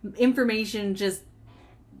 information just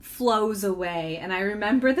flows away, and I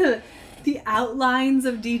remember the outlines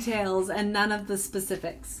of details and none of the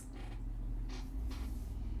specifics.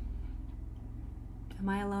 Am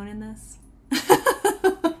I alone in this?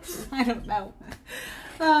 I don't know.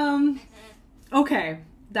 Okay,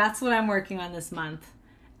 that's what I'm working on this month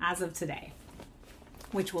as of today,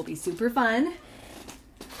 which will be super fun.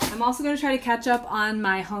 I'm also going to try to catch up on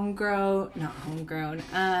my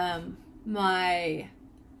my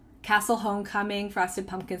Castle Homecoming Frosted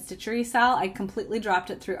Pumpkin Stitchery Sal. I completely dropped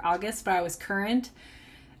it through August, but I was current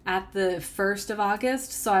at the 1st of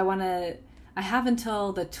August, so I have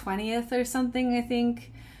until the 20th or something, I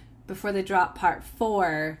think, before they drop part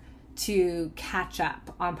 4 to catch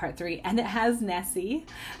up on part 3. And it has Nessie.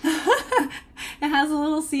 It has a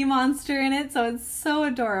little sea monster in it, so it's so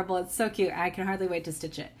adorable. It's so cute. I can hardly wait to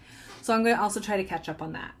stitch it. So I'm going to also try to catch up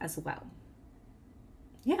on that as well.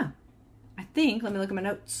 Yeah, I think, let me look at my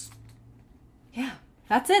notes. Yeah,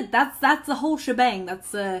 that's it. That's the whole shebang. That's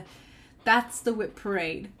the WIP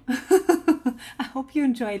parade. I hope you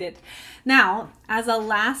enjoyed it. Now, as a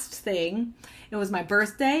last thing, it was my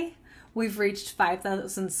birthday. We've reached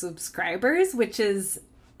 5,000 subscribers, which is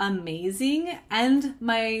amazing. And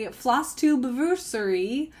my Flosstube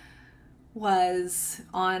anniversary was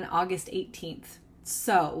on August 18th.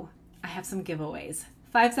 So I have some giveaways.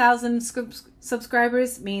 5,000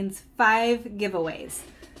 subscribers means 5 giveaways.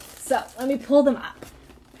 So let me pull them up.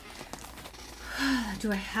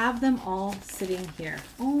 Do I have them all sitting here?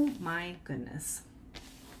 Oh my goodness.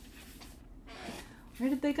 Where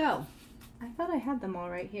did they go? I thought I had them all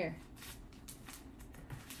right here.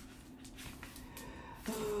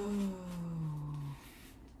 Oh.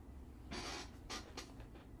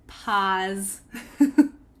 Pause.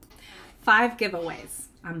 5 giveaways.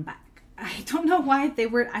 I'm back. I don't know why they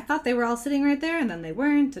were, I thought they were all sitting right there and then they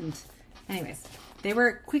weren't, and anyways, they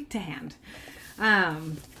were quick to hand.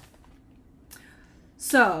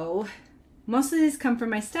 So most of these come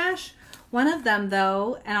from my stash. One of them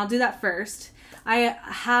though, and I'll do that first, I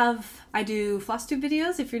do Flosstube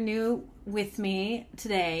videos. If you're new with me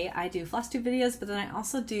today, I do Flosstube videos, but then I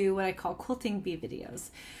also do what I call quilting bee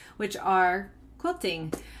videos, which are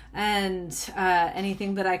quilting and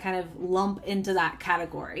anything that I kind of lump into that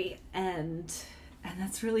category, and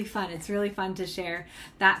that's really fun. It's really fun to share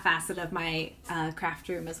that facet of my craft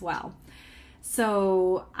room as well.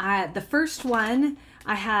 So the first one,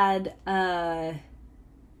 I had a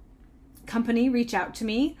company reach out to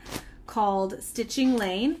me called Stitching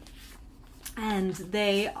Lane, and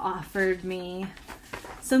they offered me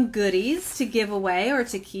some goodies to give away or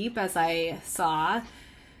to keep as I saw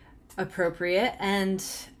appropriate, and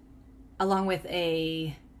along with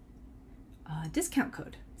a discount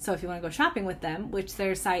code. So if you want to go shopping with them, which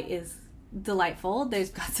their site is delightful,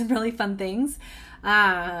 they've got some really fun things.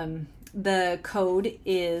 The code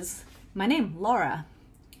is my name, Laura,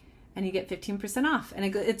 and you get 15% off,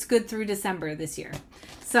 and it's good through December this year.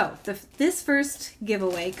 So this first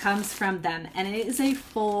giveaway comes from them, and it is a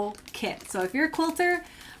full kit. So if you're a quilter,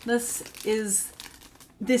 this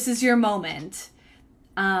is your moment.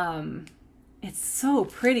 It's so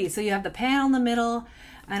pretty. So you have the panel in the middle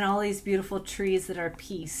and all these beautiful trees that are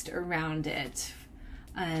pieced around it.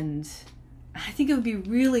 And I think it would be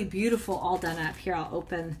really beautiful all done up. Here, I'll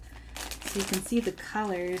open so you can see the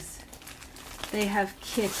colors they have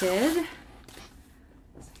kitted.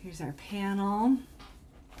 So here's our panel.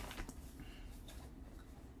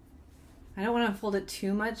 I don't want to fold it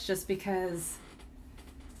too much just because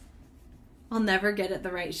I'll never get it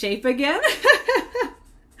the right shape again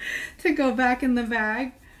to go back in the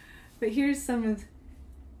bag. But here's some of,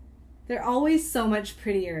 they're always so much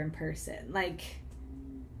prettier in person, like,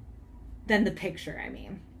 than the picture, I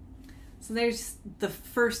mean. So there's the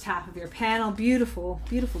first half of your panel. Beautiful,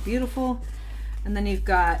 beautiful, beautiful. And then you've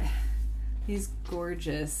got these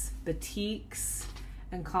gorgeous batiks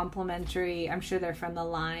and complementary, I'm sure they're from the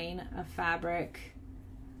line of fabric.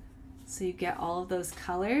 So you get all of those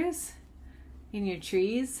colors in your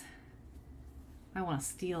trees. I want to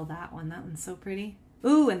steal that one. That one's so pretty.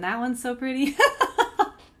 Ooh, and that one's so pretty.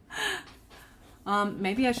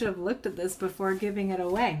 Maybe I should have looked at this before giving it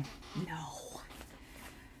away.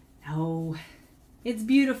 No, it's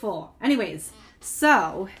beautiful. Anyways,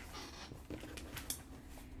 so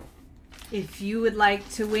If you would like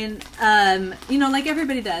to win, you know, like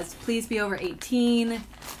everybody does, please be over 18.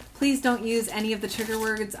 Please don't use any of the trigger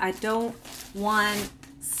words. I don't want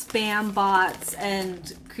spam bots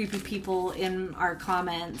and creepy people in our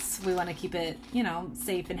comments. We want to keep it, you know,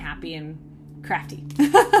 safe and happy and crafty.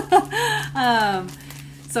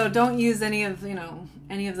 So don't use any of, you know,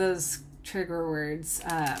 any of those trigger words.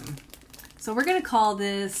 So we're going to call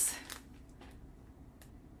this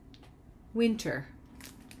winter.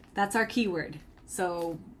 That's our keyword.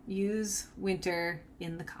 So use winter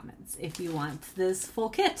in the comments if you want this full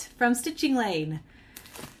kit from Stitching Lane.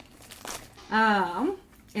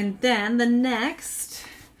 And then the next,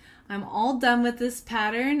 I'm all done with this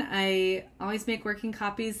pattern. I always make working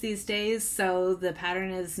copies these days, so the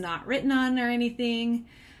pattern is not written on or anything,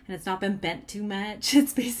 and it's not been bent too much.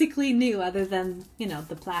 It's basically new, other than, you know,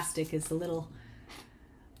 the plastic is a little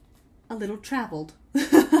traveled.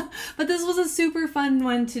 But this was a super fun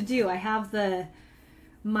one to do. I have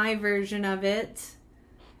my version of it.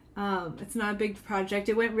 It's not a big project.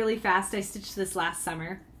 It went really fast. I stitched this last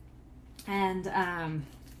summer, and I'm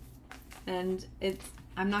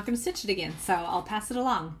not going to stitch it again, so I'll pass it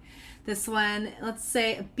along. This one, let's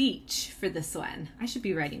say a beach for this one. I should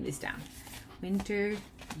be writing these down. Winter,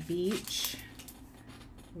 beach,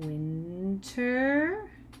 winter,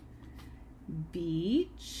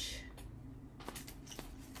 beach.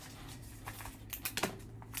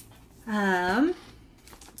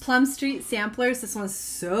 Plum Street Samplers. This one's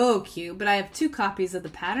so cute, but I have 2 copies of the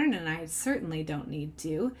pattern and I certainly don't need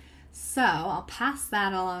to. So I'll pass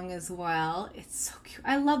that along as well. It's so cute.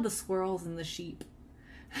 I love the squirrels and the sheep.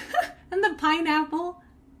 And the pineapple.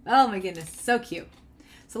 Oh my goodness, so cute.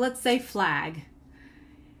 So let's say flag.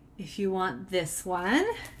 If you want this one,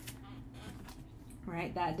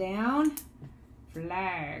 write that down.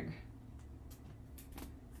 Flag.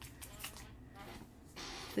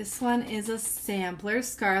 This one is a sampler,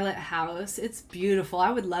 Scarlet House. It's beautiful.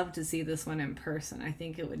 I would love to see this one in person. I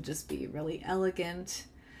think it would just be really elegant.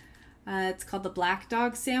 It's called the Black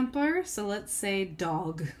Dog Sampler. So let's say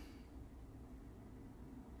dog.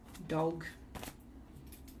 Dog.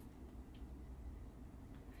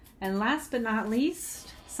 And last but not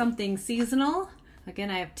least, something seasonal.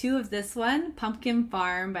 Again, I have 2 of this one, Pumpkin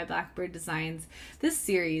Farm by Blackbird Designs. This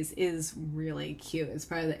series is really cute. It's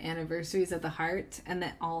part of the Anniversaries of the Heart, and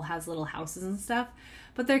it all has little houses and stuff.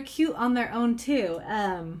 But they're cute on their own too.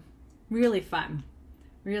 Really fun.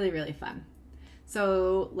 Really, really fun.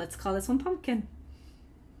 So let's call this one Pumpkin.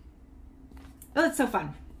 Oh, it's so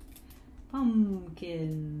fun.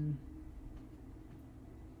 Pumpkin.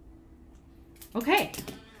 Okay,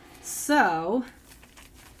 so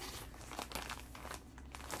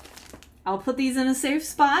I'll put these in a safe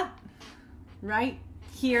spot right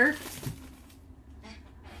here,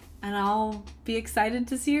 and I'll be excited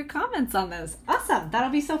to see your comments on those. Awesome,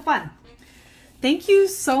 that'll be so fun. Thank you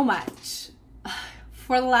so much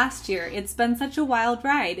for the last year. It's been such a wild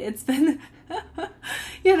ride. It's been,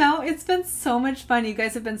 you know, it's been so much fun. You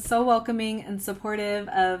guys have been so welcoming and supportive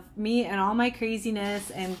of me and all my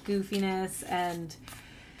craziness and goofiness, and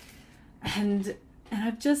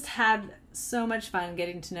I've just had so much fun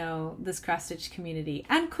getting to know this cross stitch community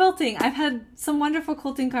and quilting. I've had some wonderful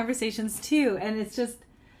quilting conversations too, and it's just,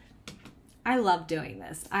 I love doing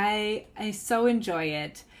this. I so enjoy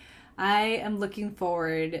it. I am looking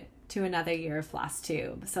forward to another year of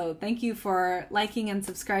Flosstube. So thank you for liking and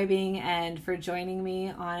subscribing and for joining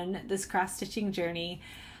me on this cross stitching journey.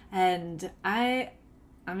 And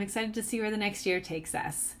I'm excited to see where the next year takes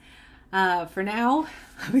us. For now,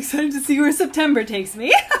 I'm excited to see where September takes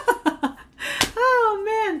me. Oh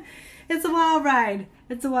man, it's a wild ride.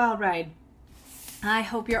 It's a wild ride. I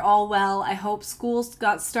hope you're all well. I hope school's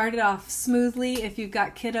got started off smoothly if you've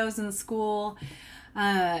got kiddos in school.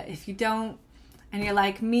 If you don't, and you're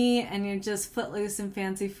like me and you're just footloose and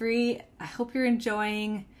fancy free, I hope you're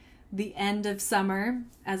enjoying the end of summer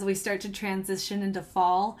as we start to transition into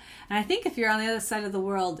fall. And I think if you're on the other side of the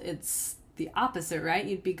world, it's the opposite, right?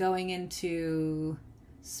 You'd be going into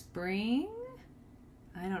spring?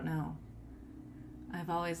 I don't know. I've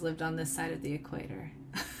always lived on this side of the equator.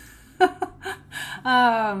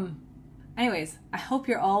 Anyways, I hope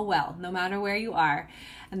you're all well, no matter where you are,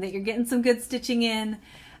 and that you're getting some good stitching in,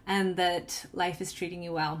 and that life is treating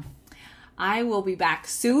you well. I will be back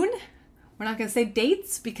soon. We're not going to say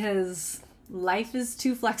dates because life is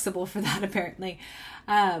too flexible for that apparently.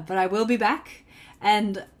 But I will be back,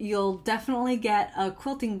 and you'll definitely get a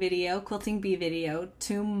quilting video, quilting bee video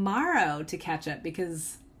tomorrow to catch up,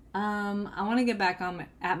 because I want to get back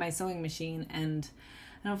at my sewing machine, and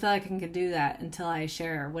I don't feel like I can do that until I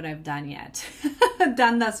share what I've done yet.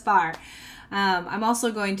 done thus far. I'm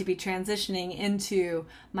also going to be transitioning into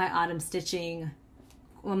my autumn stitching,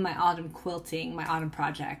 my autumn quilting, my autumn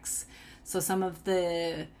projects. So some of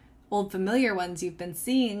the old familiar ones you've been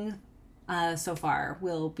seeing so far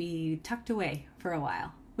will be tucked away for a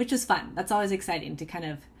while, which is fun. That's always exciting to kind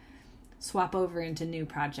of swap over into new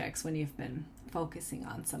projects when you've been focusing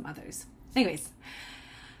on some others. Anyways,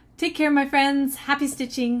 take care, my friends. Happy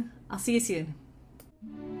stitching. I'll see you soon.